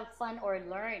have fun or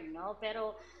learn, no?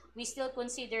 Pero we still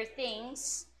consider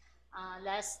things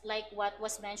like what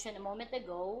was mentioned a moment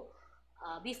ago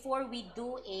before we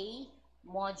do a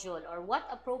module, or what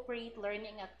appropriate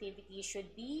learning activity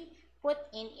should be put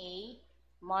in a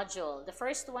module. The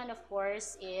first one, of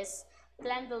course, is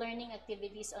plan the learning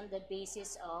activities on the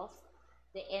basis of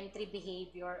the entry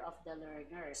behavior of the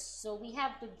learners. So we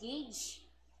have to gauge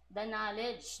the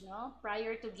knowledge, no,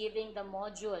 prior to giving the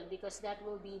module, because that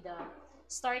will be the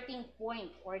starting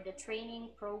point or the training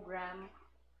program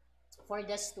for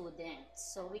the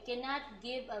students. So we cannot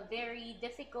give a very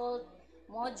difficult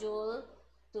module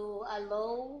to a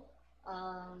low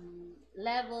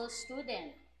level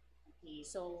student. Okay,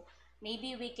 so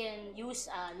maybe we can use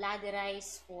a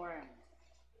ladderized form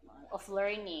of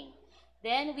learning.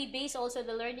 Then we base also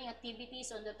the learning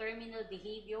activities on the terminal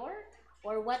behavior,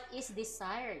 or what is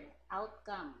desired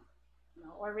outcome,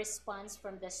 or response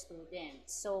from the student.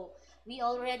 So we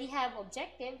already have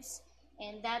objectives,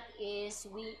 and that's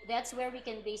where we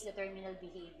can base the terminal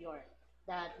behavior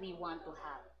that we want to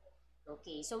have.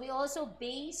 Okay, so we also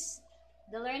base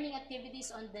the learning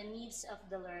activities on the needs of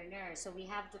the learner. So we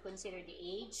have to consider the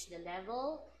age, the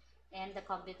level, and the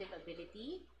cognitive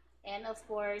ability. And of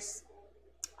course,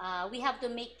 we have to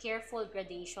make careful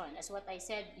gradation. As what I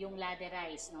said, yung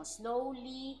ladderized, no?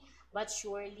 Slowly but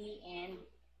surely, and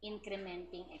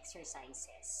incrementing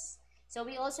exercises. So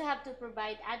we also have to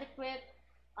provide adequate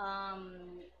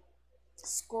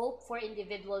scope for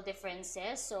individual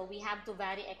differences. So we have to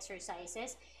vary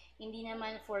exercises. Hindi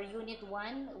naman for Unit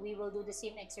 1, we will do the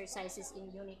same exercises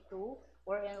in Unit 2,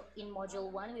 or in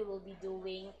Module 1, we will be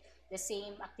doing the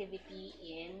same activity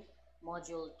in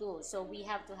Module 2. So we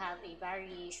have to have a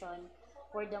variation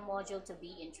for the module to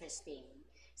be interesting.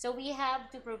 So we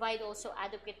have to provide also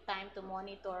adequate time to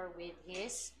monitor with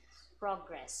his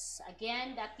progress.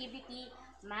 Again, the activity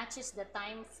matches the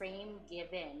time frame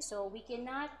given. So we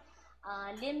cannot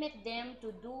limit them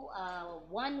to do a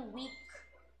 1 week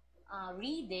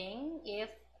reading if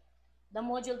the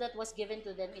module that was given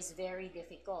to them is very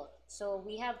difficult. So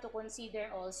we have to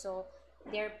consider also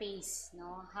their pace,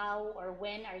 no? How or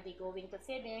when are they going to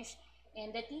finish,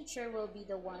 and the teacher will be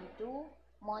the one to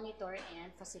monitor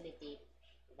and facilitate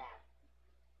that.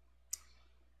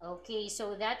 Okay,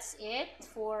 so that's it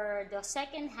for the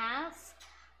second half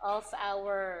of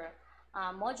our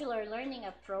modular learning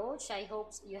approach. I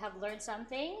hope you have learned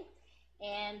something.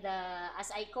 And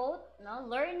as I quote, no,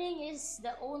 learning is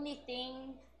the only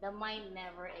thing the mind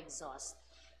never exhausts,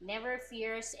 never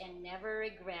fears, and never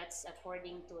regrets,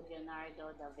 according to Leonardo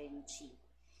da Vinci.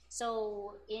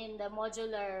 So in the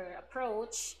modular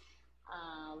approach,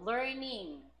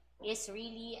 learning is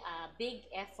really a big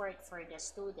effort for the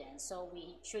students. So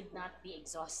we should not be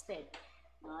exhausted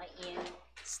in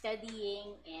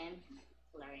studying and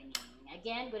learning.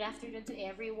 Again, good afternoon to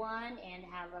everyone and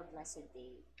have a blessed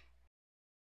day.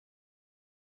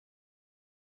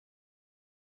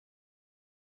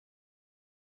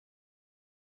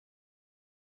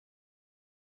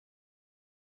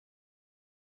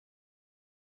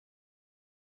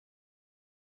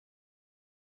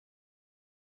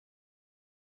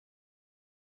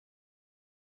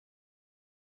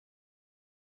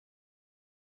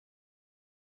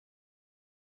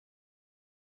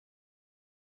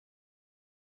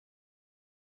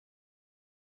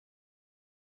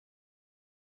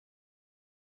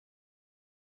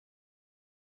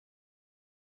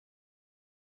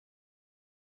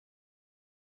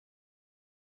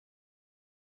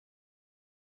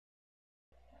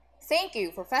 Thank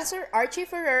you, Professor Archie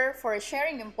Ferrer, for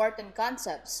sharing important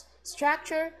concepts,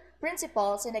 structure,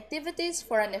 principles, and activities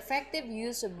for an effective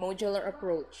use of modular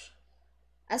approach.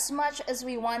 As much as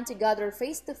we want to gather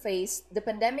face to face, the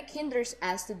pandemic hinders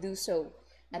us to do so,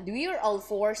 and we are all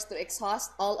forced to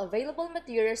exhaust all available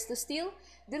materials to still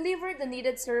deliver the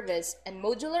needed service, and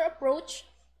modular approach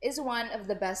is one of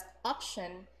the best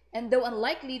option, and though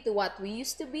unlikely to what we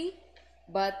used to be,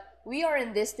 but we are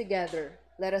in this together.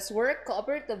 Let us work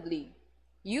cooperatively,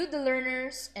 you the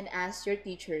learners and us your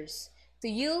teachers, to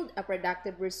yield a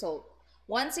productive result.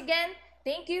 Once again,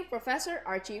 thank you, Professor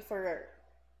Archie Ferrer.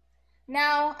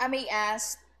 Now, I may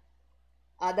ask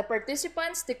the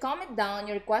participants to comment down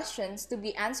your questions to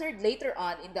be answered later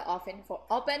on in the open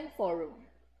forum.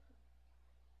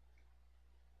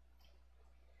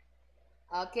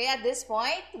 Okay, at this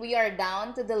point, we are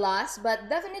down to the last but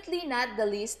definitely not the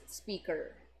least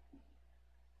speaker.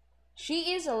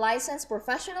 She is a licensed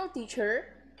professional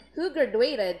teacher who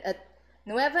graduated at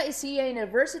Nueva Ecija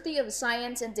University of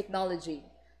Science and Technology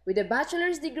with a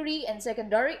bachelor's degree in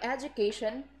secondary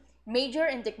education, major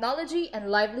in technology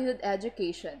and livelihood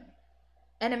education,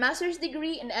 and a master's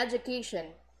degree in education,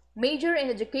 major in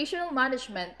educational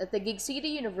management at the City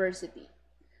University.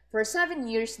 For 7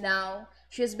 years now,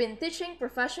 she has been teaching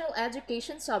professional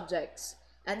education subjects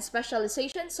and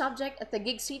specialization subject at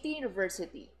the City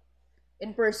University.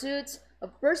 In pursuits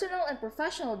of personal and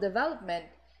professional development,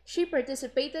 she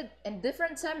participated in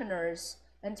different seminars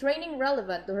and training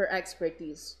relevant to her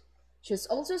expertise. She is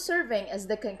also serving as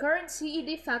the concurrent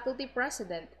CED faculty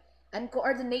president and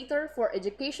coordinator for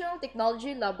Educational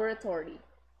Technology Laboratory,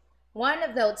 one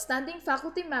of the outstanding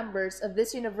faculty members of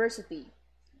this university,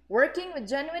 working with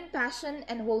genuine passion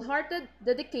and wholehearted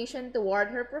dedication toward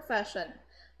her profession.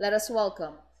 Let us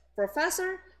welcome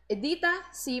Professor Edita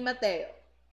C. Mateo.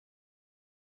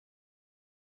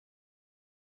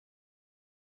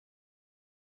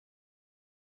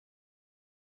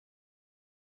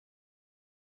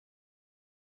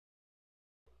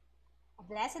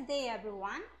 A blessed day,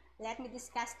 everyone. Let me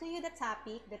discuss to you the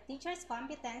topic that teachers'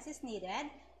 competence is needed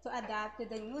to adapt to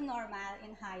the new normal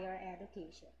in higher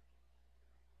education.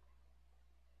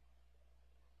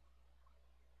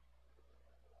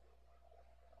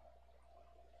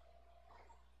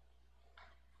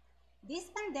 This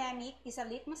pandemic is a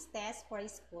litmus test for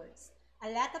schools. A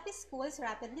lot of schools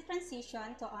rapidly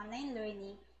transitioned to online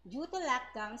learning due to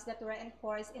lockdowns that were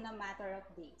enforced in a matter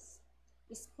of days.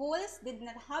 Schools did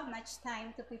not have much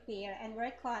time to prepare and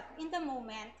were caught in the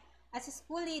moment as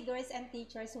school leaders and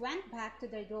teachers went back to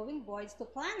their drawing boards to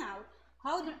plan out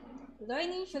how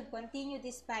learning should continue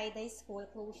despite the school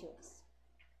closures.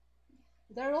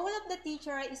 The role of the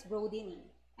teacher is broadening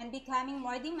and becoming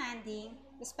more demanding,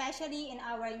 especially in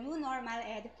our new normal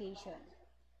education.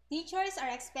 Teachers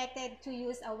are expected to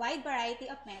use a wide variety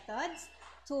of methods,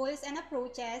 tools, and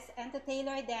approaches and to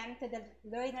tailor them to the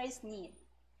learner's need.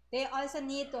 They also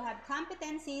need to have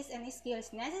competencies and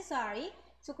skills necessary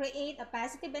to create a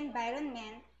positive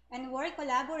environment and work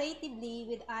collaboratively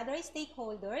with other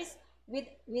stakeholders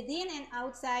within and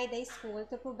outside the school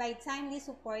to provide timely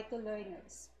support to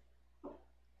learners.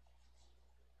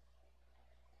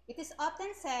 It is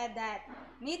often said that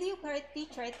mediocre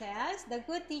teacher tells, the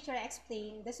good teacher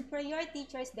explains, the superior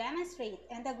teachers demonstrate,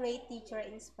 and the great teacher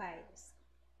inspires.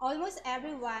 Almost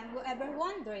everyone who ever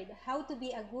wondered how to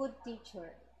be a good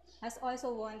teacher has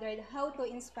also wondered how to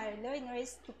inspire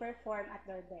learners to perform at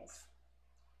their best.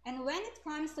 And when it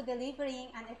comes to delivering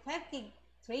an effective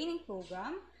training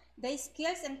program, the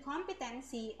skills and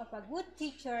competency of a good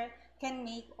teacher can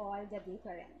make all the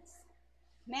difference.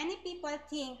 Many people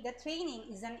think that training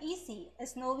is as easy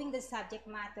as knowing the subject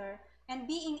matter and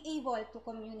being able to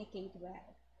communicate well.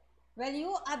 Well,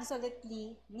 you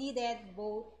absolutely needed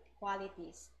both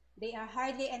qualities. They are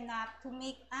hardly enough to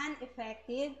make an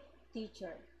effective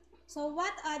teacher. So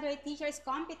what other teachers'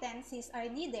 competencies are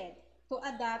needed to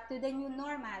adapt to the new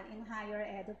normal in higher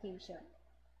education?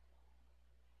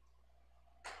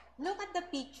 Look at the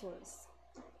pictures.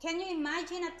 Can you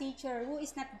imagine a teacher who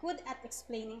is not good at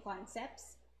explaining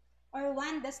concepts? Or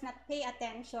one does not pay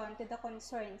attention to the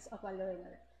concerns of a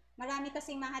learner? Marami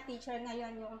kasing mga teacher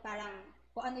ngayon yung parang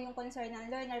kung ano yung concern ng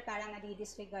learner, parang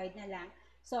nadi-disregard na lang.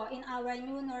 So, in our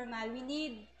new normal, we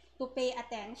need to pay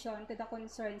attention to the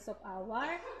concerns of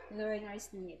our learners'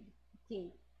 need.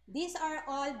 Okay. These are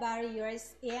all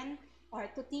barriers in or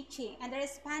to teaching, and the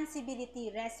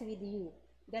responsibility rests with you,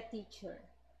 the teacher.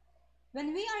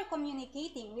 When we are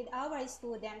communicating with our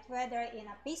student, whether in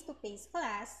a face-to-face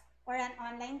class or an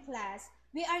online class,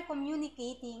 we are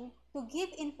communicating to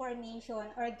give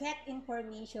information or get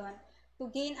information to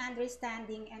gain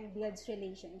understanding and build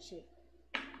relationship.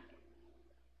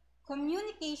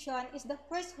 Communication is the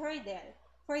first hurdle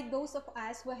for those of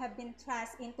us who have been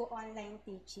thrust into online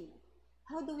teaching.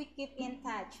 How do we keep in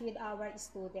touch with our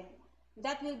student?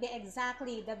 That will be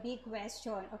exactly the big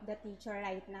question of the teacher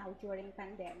right now during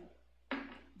pandemic.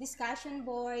 Discussion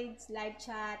boards, live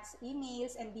chats,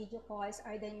 emails, and video calls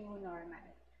are the new normal.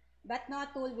 But no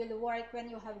tool will work when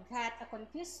you have got a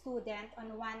confused student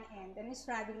on one end and a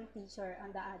struggling teacher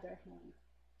on the other hand.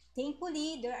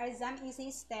 Thankfully, there are some easy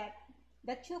steps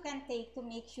that you can take to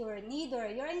make sure neither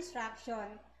your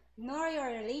instruction nor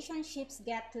your relationships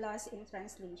get lost in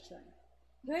translation.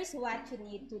 Here's what you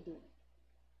need to do.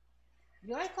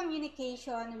 Your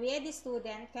communication with the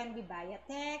student can be via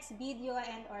text, video,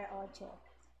 and or audio.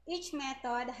 Each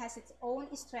method has its own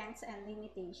strengths and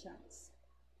limitations.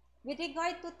 With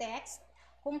regard to text,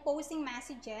 composing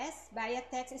messages via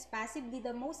text is possibly the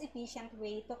most efficient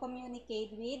way to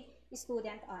communicate with a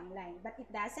student online, but it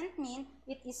doesn't mean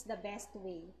it is the best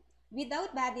way.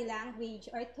 Without body language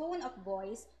or tone of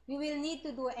voice, you will need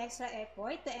to do extra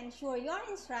effort to ensure your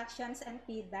instructions and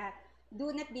feedback do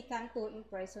not become too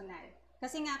impersonal.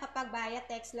 Kasi nga kapag via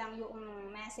text lang yung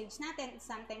message natin, it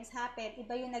sometimes happen,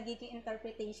 iba yung nagiging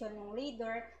interpretation ng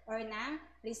reader or ng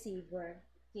receiver.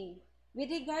 Okay. With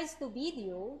regards to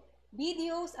video,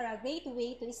 videos are a great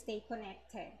way to stay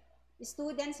connected.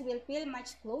 Students will feel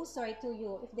much closer to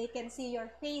you if they can see your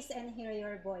face and hear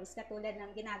your voice, katulad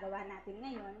ng ginagawa natin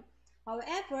ngayon.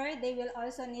 However, they will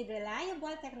also need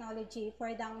reliable technology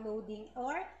for downloading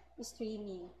or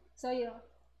streaming. So you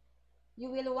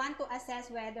will want to assess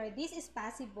whether this is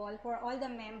possible for all the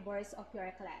members of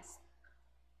your class.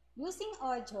 Using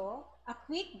audio, a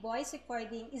quick voice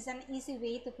recording is an easy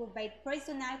way to provide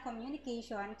personal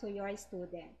communication to your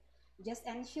student. Just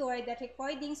ensure that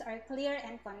recordings are clear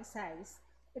and concise.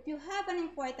 If you have an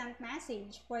important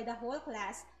message for the whole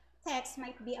class, text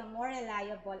might be a more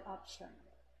reliable option.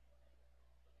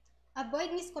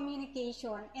 Avoid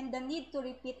miscommunication and the need to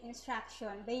repeat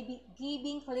instruction by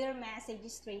giving clear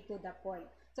messages straight to the point.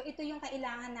 So ito yung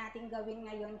kailangan natin gawin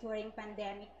ngayon during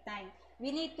pandemic time. We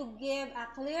need to give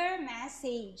a clear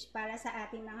message para sa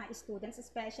ating mga students,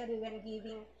 especially when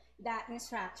giving the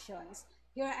instructions.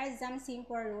 Here are some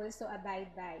simple rules to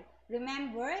abide by.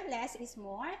 Remember, less is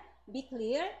more. Be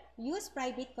clear. Use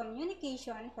private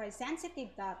communication for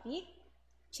sensitive topic.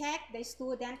 Check the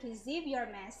student receive your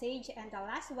message, and the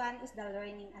last one is the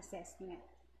learning assessment.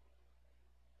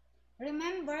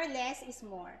 Remember, less is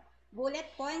more. Bullet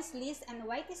points, lists, and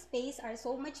white space are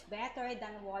so much better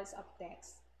than walls of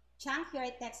text. Chunk your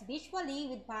text visually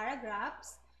with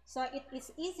paragraphs so it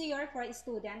is easier for a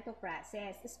student to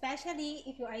process, especially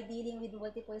if you are dealing with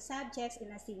multiple subjects in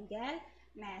a single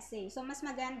message. So, mas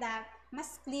maganda,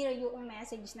 mas clear yung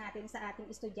message natin sa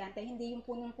ating estudyante. Hindi yung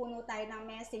punong-puno tayo ng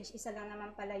message, isa lang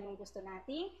naman pala yung gusto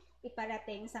nating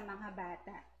iparating sa mga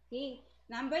bata. Okay.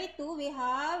 Number 2, we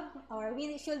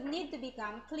should need to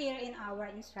become clear in our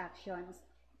instructions,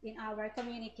 in our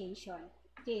communication.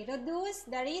 Okay, reduce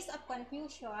the risk of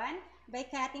confusion by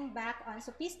cutting back on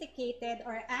sophisticated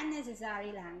or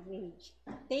unnecessary language.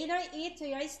 Tailor it to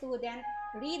your student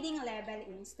reading level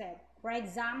instead. For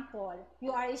example,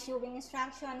 you are issuing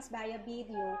instructions via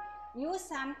video. Use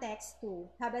some text too.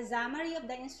 Have a summary of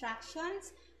the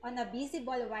instructions on a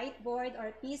visible whiteboard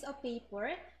or piece of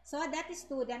paper so that the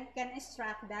student can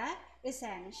extract the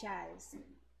essentials.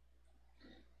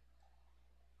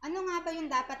 Ano nga ba yung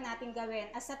dapat natin gawin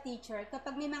as a teacher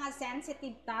kapag may mga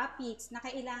sensitive topics na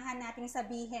kailangan nating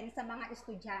sabihin sa mga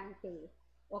estudyante?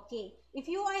 Okay, if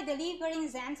you are delivering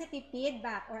sensitive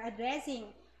feedback or addressing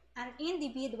an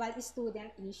individual student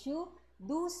issue,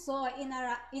 do so in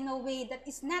a way that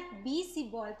is not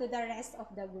visible to the rest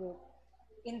of the group.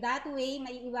 In that way,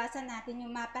 maiiwasan natin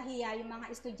yung mapahiya yung mga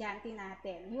estudyante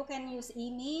natin. You can use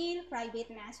email,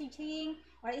 private messaging,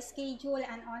 or schedule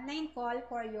an online call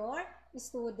for your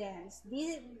students.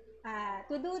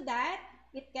 To do that,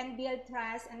 it can build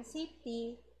trust and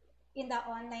safety in the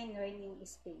online learning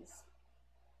space.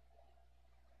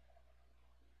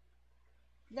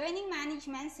 Learning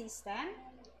management system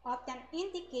often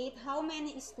indicate how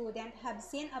many students have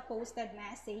seen a posted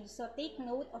message, so take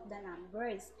note of the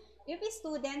numbers. If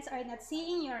students are not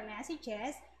seeing your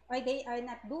messages or they are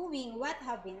not doing what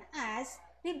have been asked,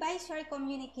 revise your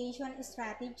communication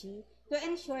strategy to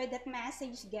ensure that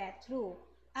message get through.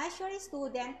 Ask your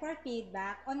student for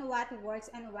feedback on what works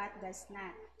and what does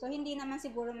not. So, hindi naman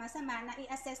siguro masama na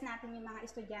i-assess natin yung mga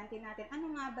estudyante natin.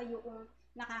 Ano nga ba yung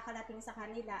nakakarating sa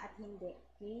kanila at hindi.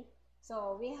 Okay?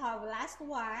 So, we have last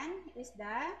one is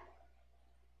the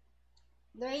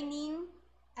learning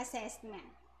assessment.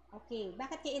 Okay,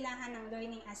 bakit kailangan ng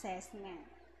learning assessment?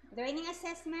 Learning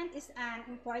assessment is an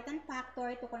important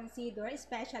factor to consider,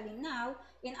 especially now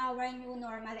in our new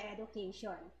normal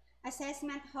education.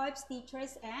 Assessment helps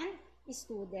teachers and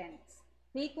students.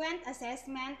 Frequent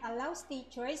assessment allows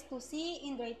teachers to see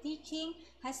if their teaching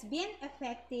has been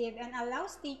effective and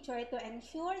allows teachers to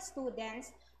ensure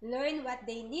students learn what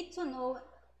they need to know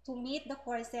to meet the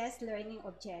course's learning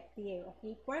objective.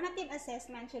 Okay, formative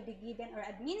assessment should be given or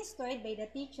administered by the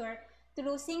teacher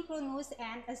through synchronous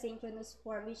and asynchronous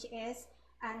form, which is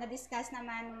na-discuss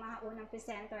naman ng mga unang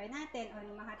presenter natin o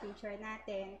ng mga teacher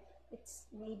natin. It's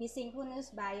maybe synchronous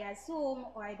via Zoom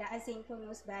or the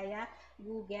asynchronous via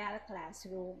Google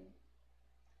Classroom.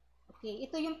 Okay,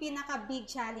 ito yung pinaka-big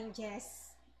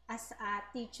challenges as a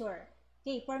teacher.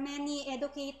 Okay, for many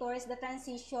educators, the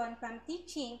transition from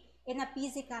teaching in a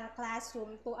physical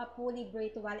classroom to a fully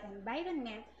virtual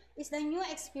environment is the new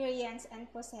experience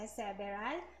and possess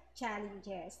several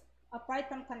challenges. Apart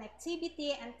from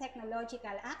connectivity and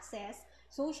technological access,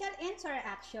 social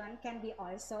interaction can be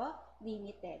also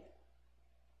limited.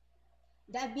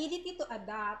 The ability to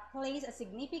adapt plays a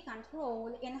significant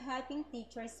role in helping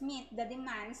teachers meet the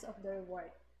demands of their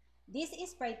work. This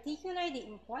is particularly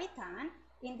important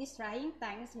in these trying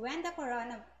times when the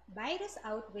coronavirus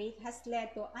outbreak has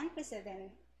led to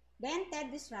unprecedented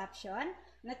disruption,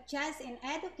 not just in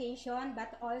education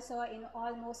but also in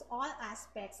almost all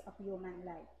aspects of human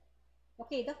life.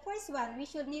 Okay, the first one, we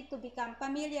should need to become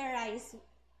familiarized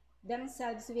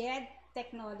themselves with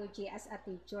technology as a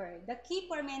teacher. The key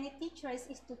for many teachers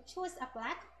is to choose a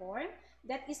platform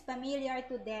that is familiar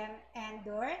to them and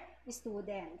their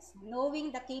students.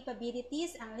 Knowing the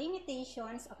capabilities and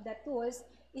limitations of the tools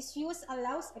is used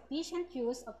allows efficient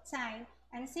use of time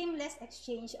and seamless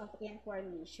exchange of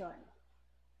information.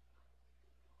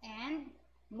 And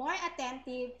more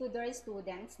attentive to their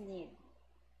students' needs.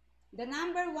 The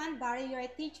number one barrier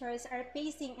teachers are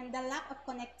facing in the lack of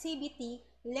connectivity,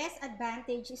 less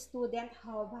advantaged students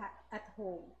have at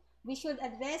home. We should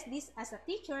address this as a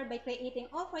teacher by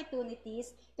creating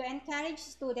opportunities to encourage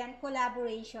student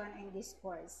collaboration in this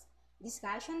course.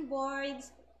 Discussion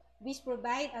boards, which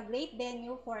provide a great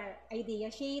venue for idea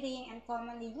sharing and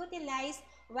commonly utilized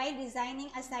while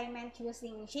designing assignments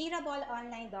using shareable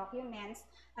online documents,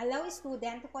 allow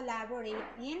students to collaborate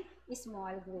in a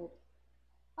small group.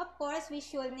 Of course, we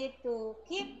should need to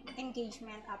keep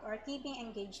engagement up or keeping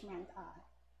engagement up.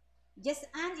 Just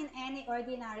as in any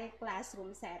ordinary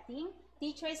classroom setting,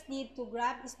 teachers need to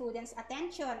grab students'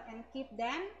 attention and keep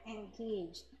them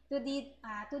engaged. To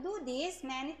do this,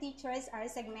 many teachers are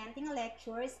segmenting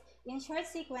lectures in short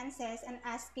sequences and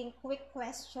asking quick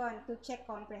questions to check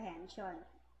comprehension.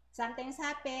 Sometimes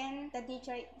happen, the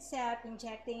teacher itself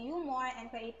injecting humor and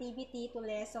creativity to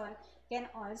lesson can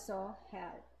also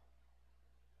help.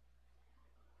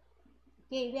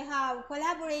 Okay, we have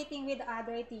collaborating with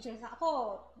other teachers.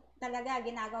 Ako, talaga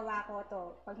ginagawa ko to.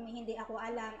 Pag hindi ako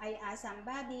alam, I ask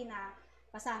somebody na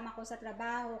kasama ko sa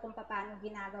trabaho kung paano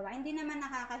ginagawa. Hindi naman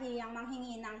nakakahiyang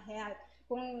manghingi ng help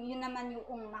kung yun naman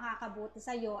yung makakabuti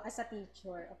sa'yo as a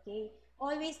teacher. Okay?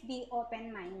 Always be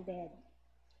open-minded.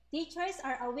 Teachers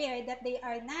are aware that they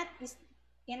are not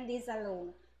in this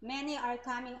alone. Many are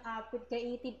coming up with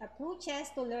creative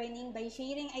approaches to learning by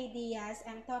sharing ideas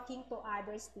and talking to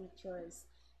other teachers.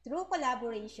 Through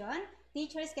collaboration,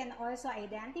 teachers can also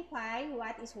identify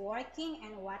what is working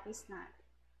and what is not.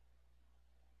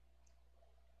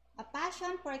 A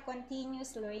passion for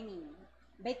continuous learning.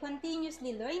 By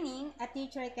continuously learning, a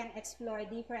teacher can explore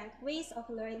different ways of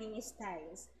learning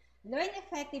styles, learn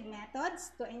effective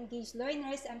methods to engage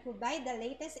learners and provide the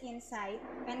latest insight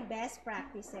and best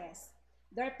practices.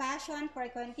 Their passion for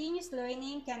continuous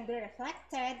learning can be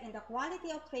reflected in the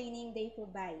quality of training they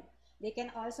provide. They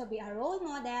can also be a role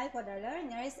model for the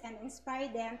learners and inspire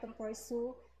them to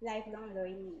pursue lifelong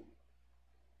learning.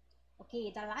 Okay,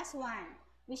 the last one.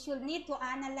 We should need to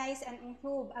analyze and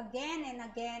improve again and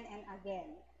again and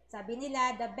again. Sabi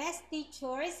nila, the best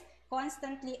teachers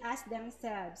constantly ask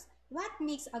themselves, what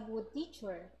makes a good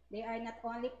teacher? They are not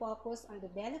only focused on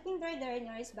developing their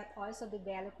learners but also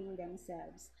developing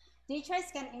themselves.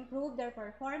 Teachers can improve their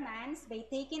performance by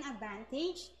taking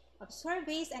advantage of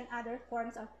surveys and other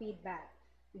forms of feedback.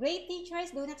 Great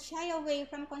teachers do not shy away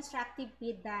from constructive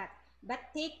feedback, but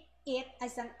take it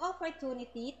as an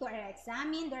opportunity to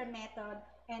examine their method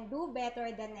and do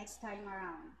better the next time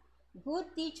around. Good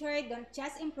teachers don't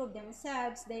just improve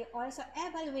themselves, they also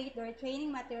evaluate their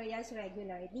training materials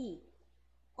regularly.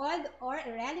 Old or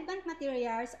irrelevant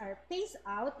materials are phased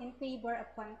out in favor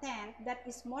of content that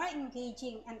is more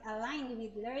engaging and aligned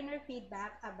with learner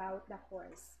feedback about the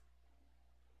course.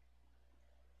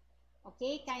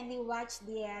 Okay, kindly watch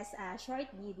this short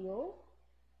video.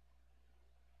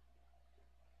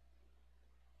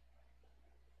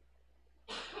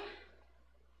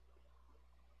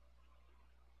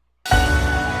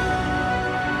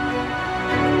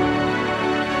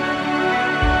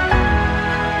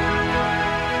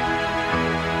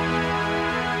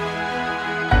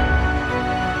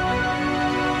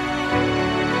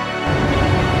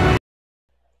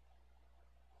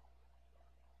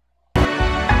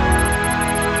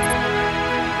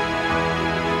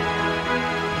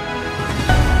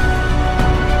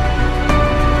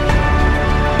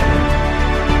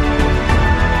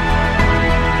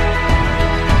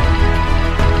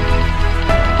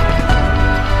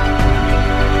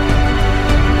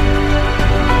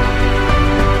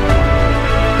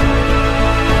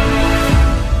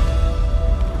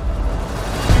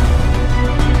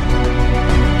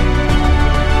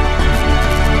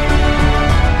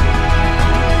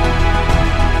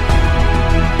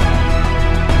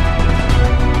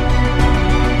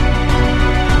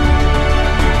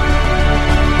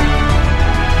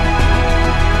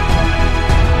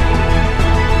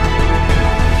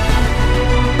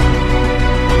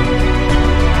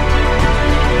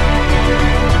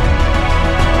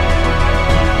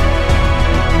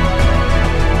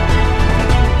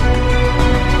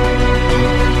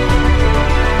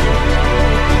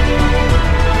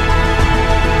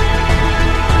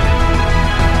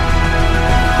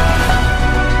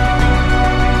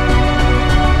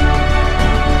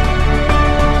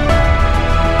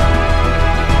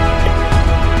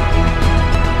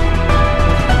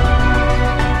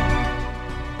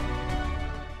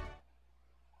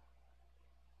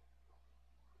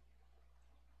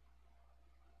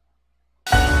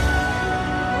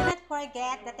 Do not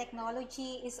forget that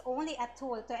technology is only a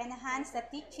tool to enhance the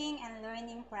teaching and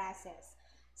learning process.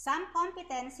 Some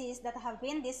competencies that have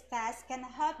been discussed can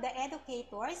help the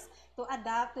educators to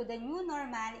adapt to the new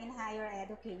normal in higher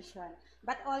education.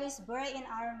 But always bear in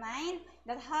our mind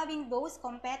that having those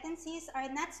competencies are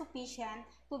not sufficient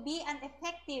to be an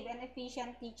effective and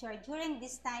efficient teacher during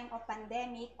this time of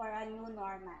pandemic or a new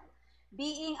normal.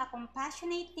 Being a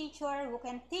compassionate teacher who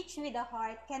can teach with the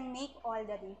heart can make all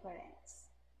the difference.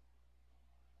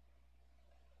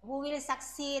 Who will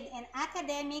succeed in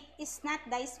academic is not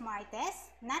the smartest,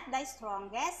 not the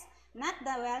strongest, not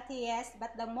the wealthiest,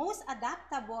 but the most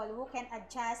adaptable who can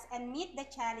adjust and meet the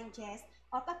challenges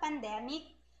of a pandemic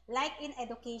like in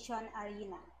education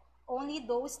arena. Only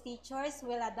those teachers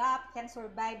will adapt can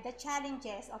survive the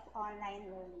challenges of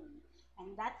online learning.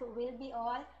 And that will be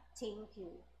all. Thank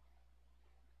you.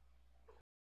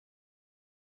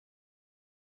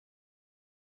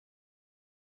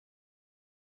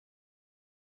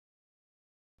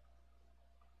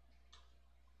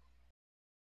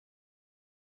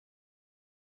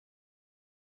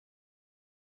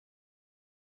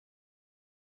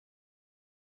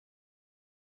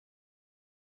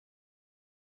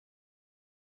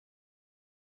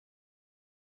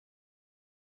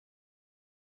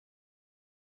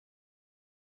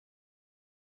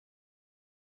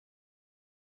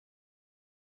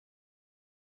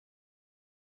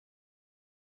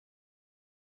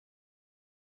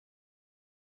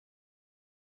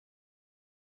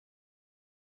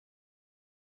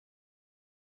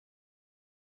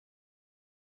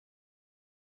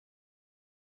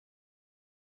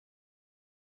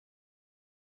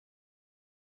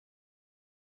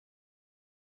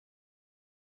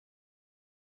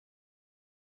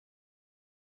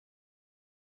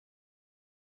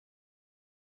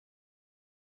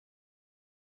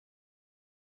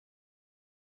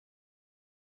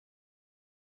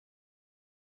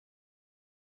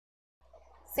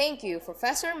 Thank you,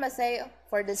 Professor Mateo,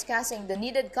 for discussing the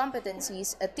needed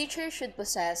competencies a teacher should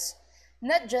possess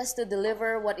not just to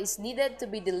deliver what is needed to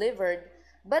be delivered,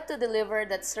 but to deliver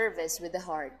that service with the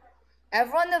heart.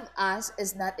 Every one of us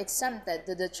is not exempted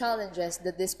to the challenges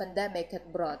that this pandemic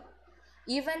had brought.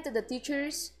 Even to the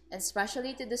teachers, and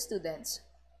especially to the students,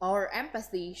 our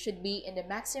empathy should be in the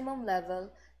maximum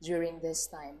level during this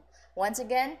time. Once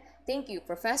again, thank you,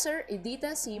 Professor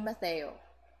Edita C. Mateo.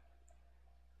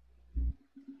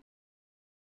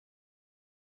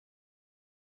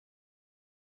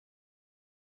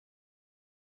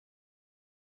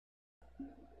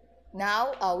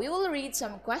 Now, we will read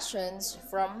some questions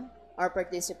from our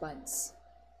participants.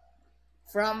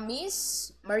 From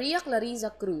Miss Maria Clariza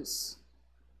Cruz.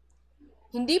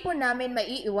 Hindi po namin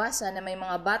maiiwasan na may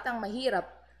mga batang mahirap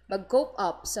mag-cope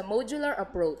up sa modular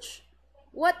approach.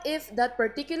 What if that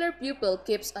particular pupil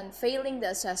keeps on failing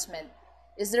the assessment?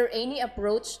 Is there any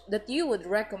approach that you would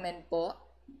recommend po?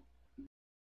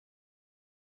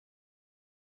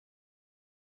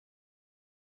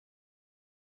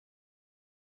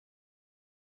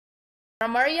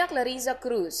 From Maria Clariza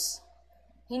Cruz.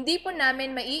 Hindi po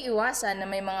namin maiiwasan na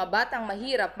may mga batang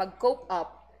mahirap mag-cope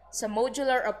up sa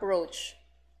modular approach.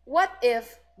 What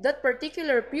if that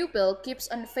particular pupil keeps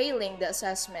on failing the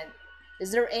assessment?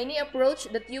 Is there any approach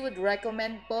that you would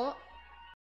recommend po?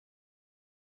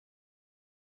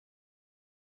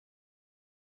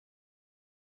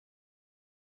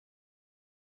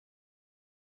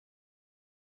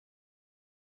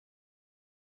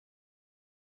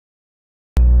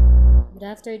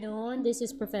 Good afternoon. This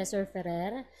is Professor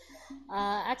Ferrer.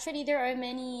 Actually, there are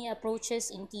many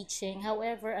approaches in teaching.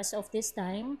 However, as of this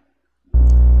time,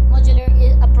 modular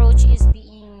approach is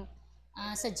being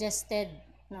suggested,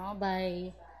 no,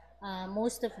 by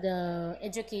most of the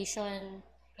education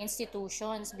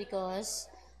institutions because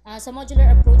sa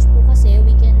modular approach po kasi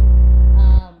we can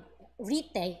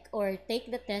retake or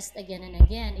take the test again and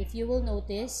again. If you will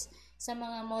notice, sa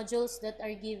mga modules that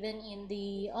are given in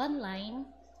the online,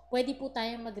 pwede po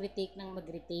tayong mag-retake ng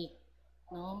mag-retake.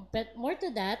 No? But more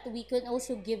to that, we can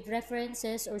also give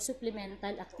references or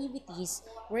supplemental activities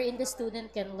wherein the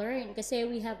student can learn kasi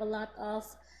we have a lot of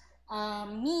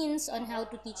means on how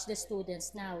to teach the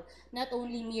students now. Not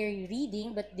only mere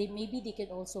reading, but maybe they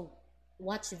can also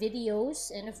watch videos,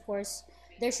 and of course,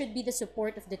 there should be the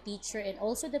support of the teacher and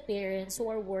also the parents who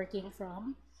are working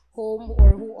from home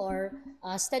or who are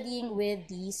studying with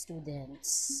the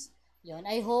students. Yon,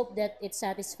 I hope that it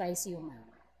satisfies you, ma'am.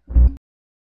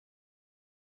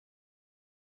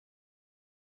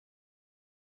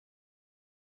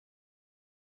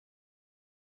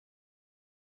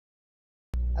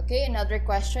 Okay, another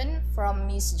question from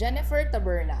Miss Jennifer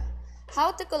Taberna.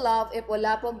 How to collab if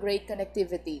wala pong great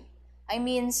connectivity? I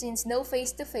mean, since no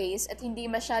face-to-face at hindi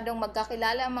masyadong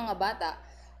magkakilala ang mga bata,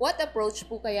 what approach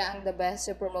po kaya ang the best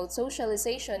to promote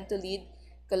socialization to lead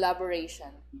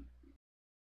collaboration?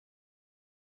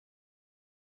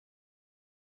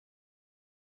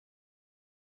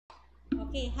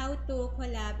 Okay, how to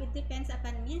collab? It depends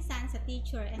upon minsan sa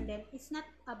teacher, and then it's not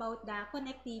about the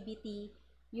connectivity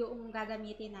yung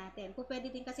gagamitin natin. Kung pwede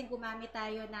din kasi gumamit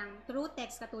tayo ng through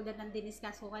text katulad ng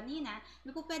diniscuss ko kanina, na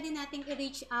kung pwede nating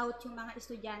i-reach out yung mga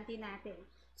estudyante natin.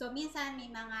 So, minsan may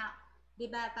mga, di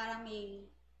ba, parang may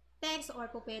text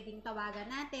or kung pwedeng tawagan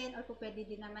natin or kung pwede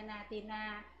din naman natin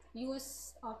na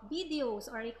use of videos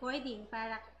or recording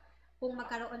para kung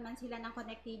magkaroon man sila ng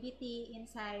connectivity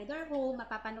inside their home,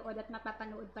 mapapanood at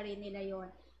mapapanood pa rin nila yon.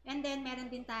 And then, meron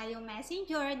din tayong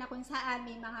messenger na kung saan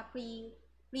may mga free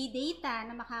data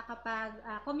na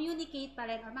makakapag-communicate pa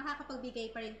rin or makakapagbigay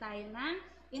pa rin tayo ng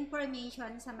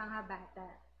information sa mga bata.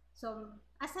 So,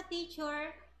 as a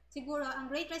teacher, siguro ang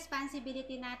great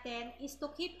responsibility natin is to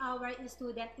keep our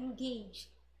student engaged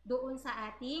doon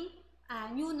sa ating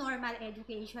new normal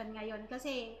education ngayon.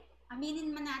 Kasi,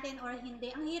 aminin man natin or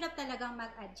hindi, ang hirap talagang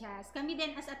mag-adjust. Kami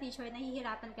din as a teacher,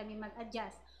 nahihirapan kami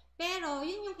mag-adjust. Pero,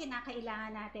 yun yung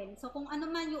kinakailangan natin. So, kung ano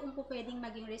man yung pwedeng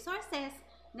maging resources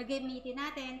na gamitin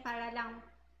natin para lang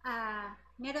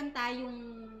meron tayong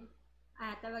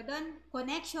tawag doon,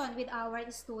 connection with our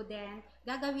student,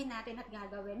 gagawin natin at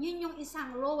gagawin. Yun yung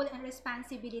isang role and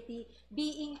responsibility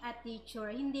being a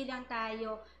teacher. Hindi lang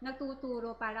tayo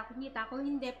nagtuturo para kumita, kung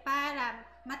hindi para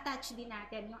matouch din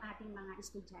natin yung ating mga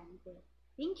estudyante.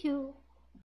 Thank you!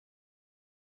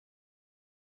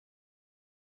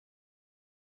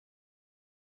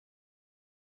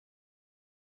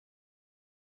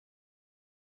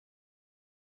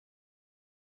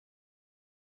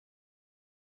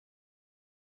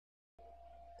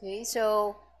 Okay,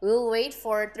 so we'll wait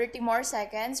for 30 more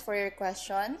seconds for your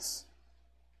questions.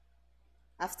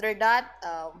 After that,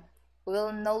 we'll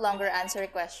no longer answer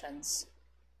questions.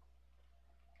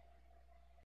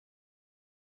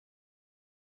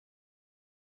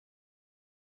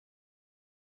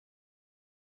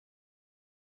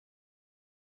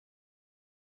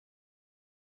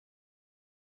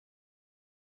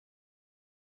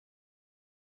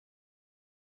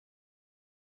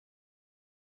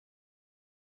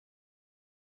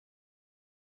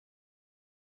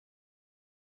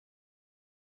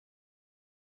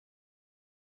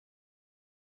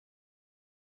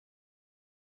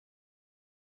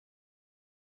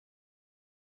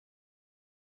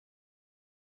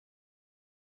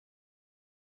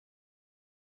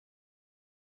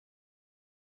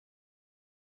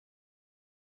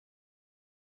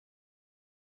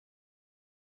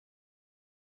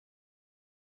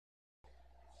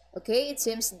 Okay, it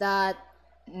seems that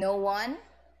no one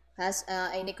has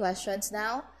any questions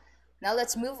now. Now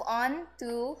let's move on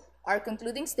to our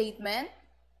concluding statement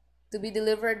to be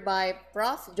delivered by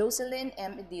Prof. Jocelyn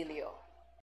M. Edilio.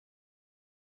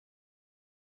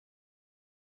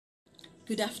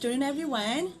 Good afternoon,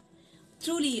 everyone.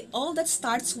 Truly, all that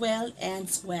starts well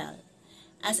ends well.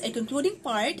 As a concluding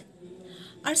part,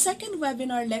 our second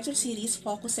webinar lecture series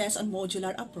focuses on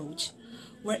modular approach,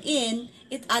 wherein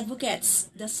it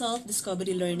advocates the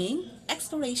self-discovery learning,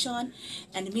 exploration,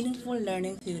 and meaningful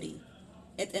learning theory.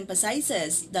 It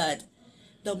emphasizes that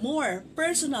the more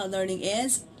personal learning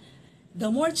is,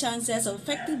 the more chances of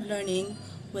effective learning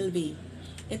will be.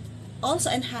 It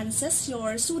also enhances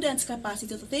your students'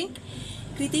 capacity to think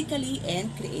critically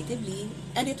and creatively,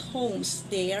 and it hones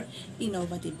their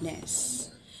innovativeness.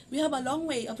 We have a long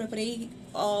way of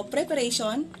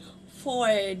preparation for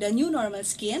the new normal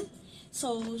scheme,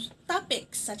 so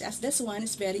topics such as this one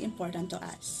is very important to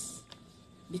us.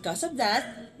 Because of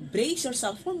that, brace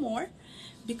yourself for more,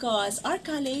 because our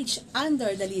college,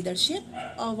 under the leadership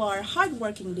of our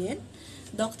hardworking dean,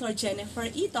 Dr. Jennifer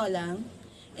E. Tolang,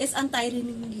 is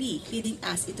untiringly leading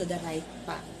us into the right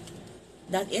path.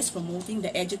 That is promoting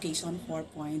the Education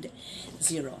 4.0.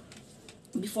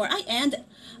 Before I end,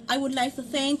 I would like to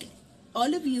thank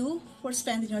all of you for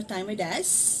spending your time with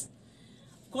us.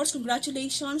 Of course,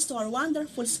 congratulations to our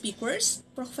wonderful speakers,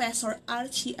 Professor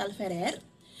Archie L. Ferrer,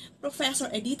 Professor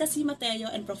Edita C. Mateo,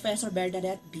 and Professor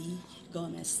Bernadette B.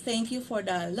 Gomez. Thank you for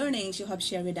the learnings you have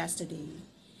shared with us today.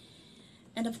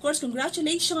 And of course,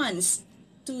 congratulations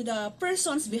to the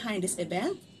persons behind this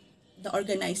event, the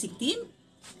organizing team,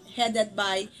 headed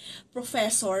by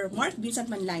Professor Mark Vincent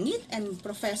Manlangit and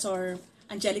Professor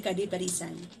Angelica D.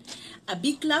 Perisan. A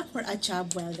big clap for a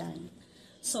job well done.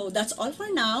 So that's all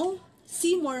for now.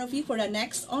 See more of you for the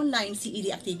next online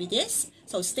CED activities.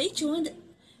 So stay tuned.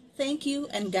 Thank you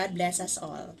and God bless us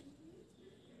all.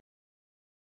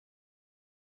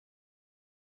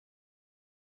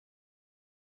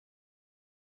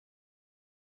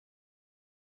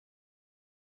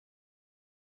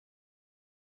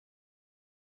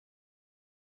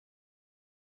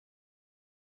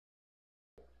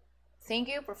 Thank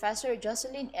you, Professor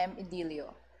Jocelyn M.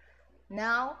 Edilio.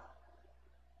 Now,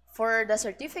 for the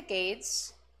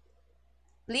certificates,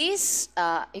 please,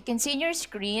 you can see in your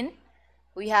screen,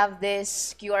 we have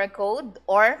this QR code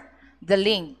or the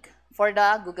link for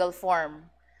the Google form.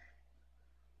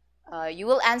 You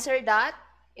will answer that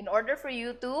in order for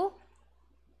you to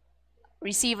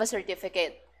receive a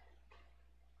certificate.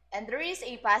 And there is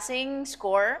a passing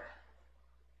score.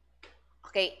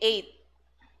 Okay, 8.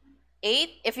 8,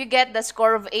 if you get the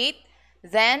score of 8,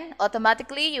 then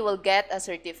automatically you will get a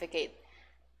certificate.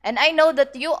 And I know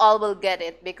that you all will get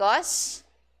it because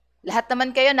lahat naman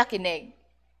kayo nakinig.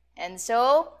 And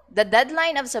so, the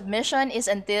deadline of submission is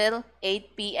until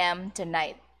 8 p.m.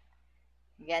 tonight.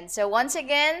 Again, so once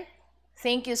again,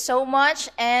 thank you so much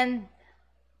and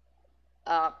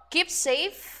keep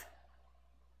safe.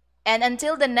 And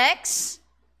until the next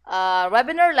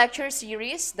webinar lecture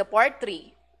series, the part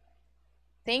 3.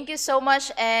 Thank you so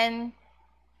much and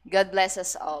God bless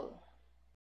us all.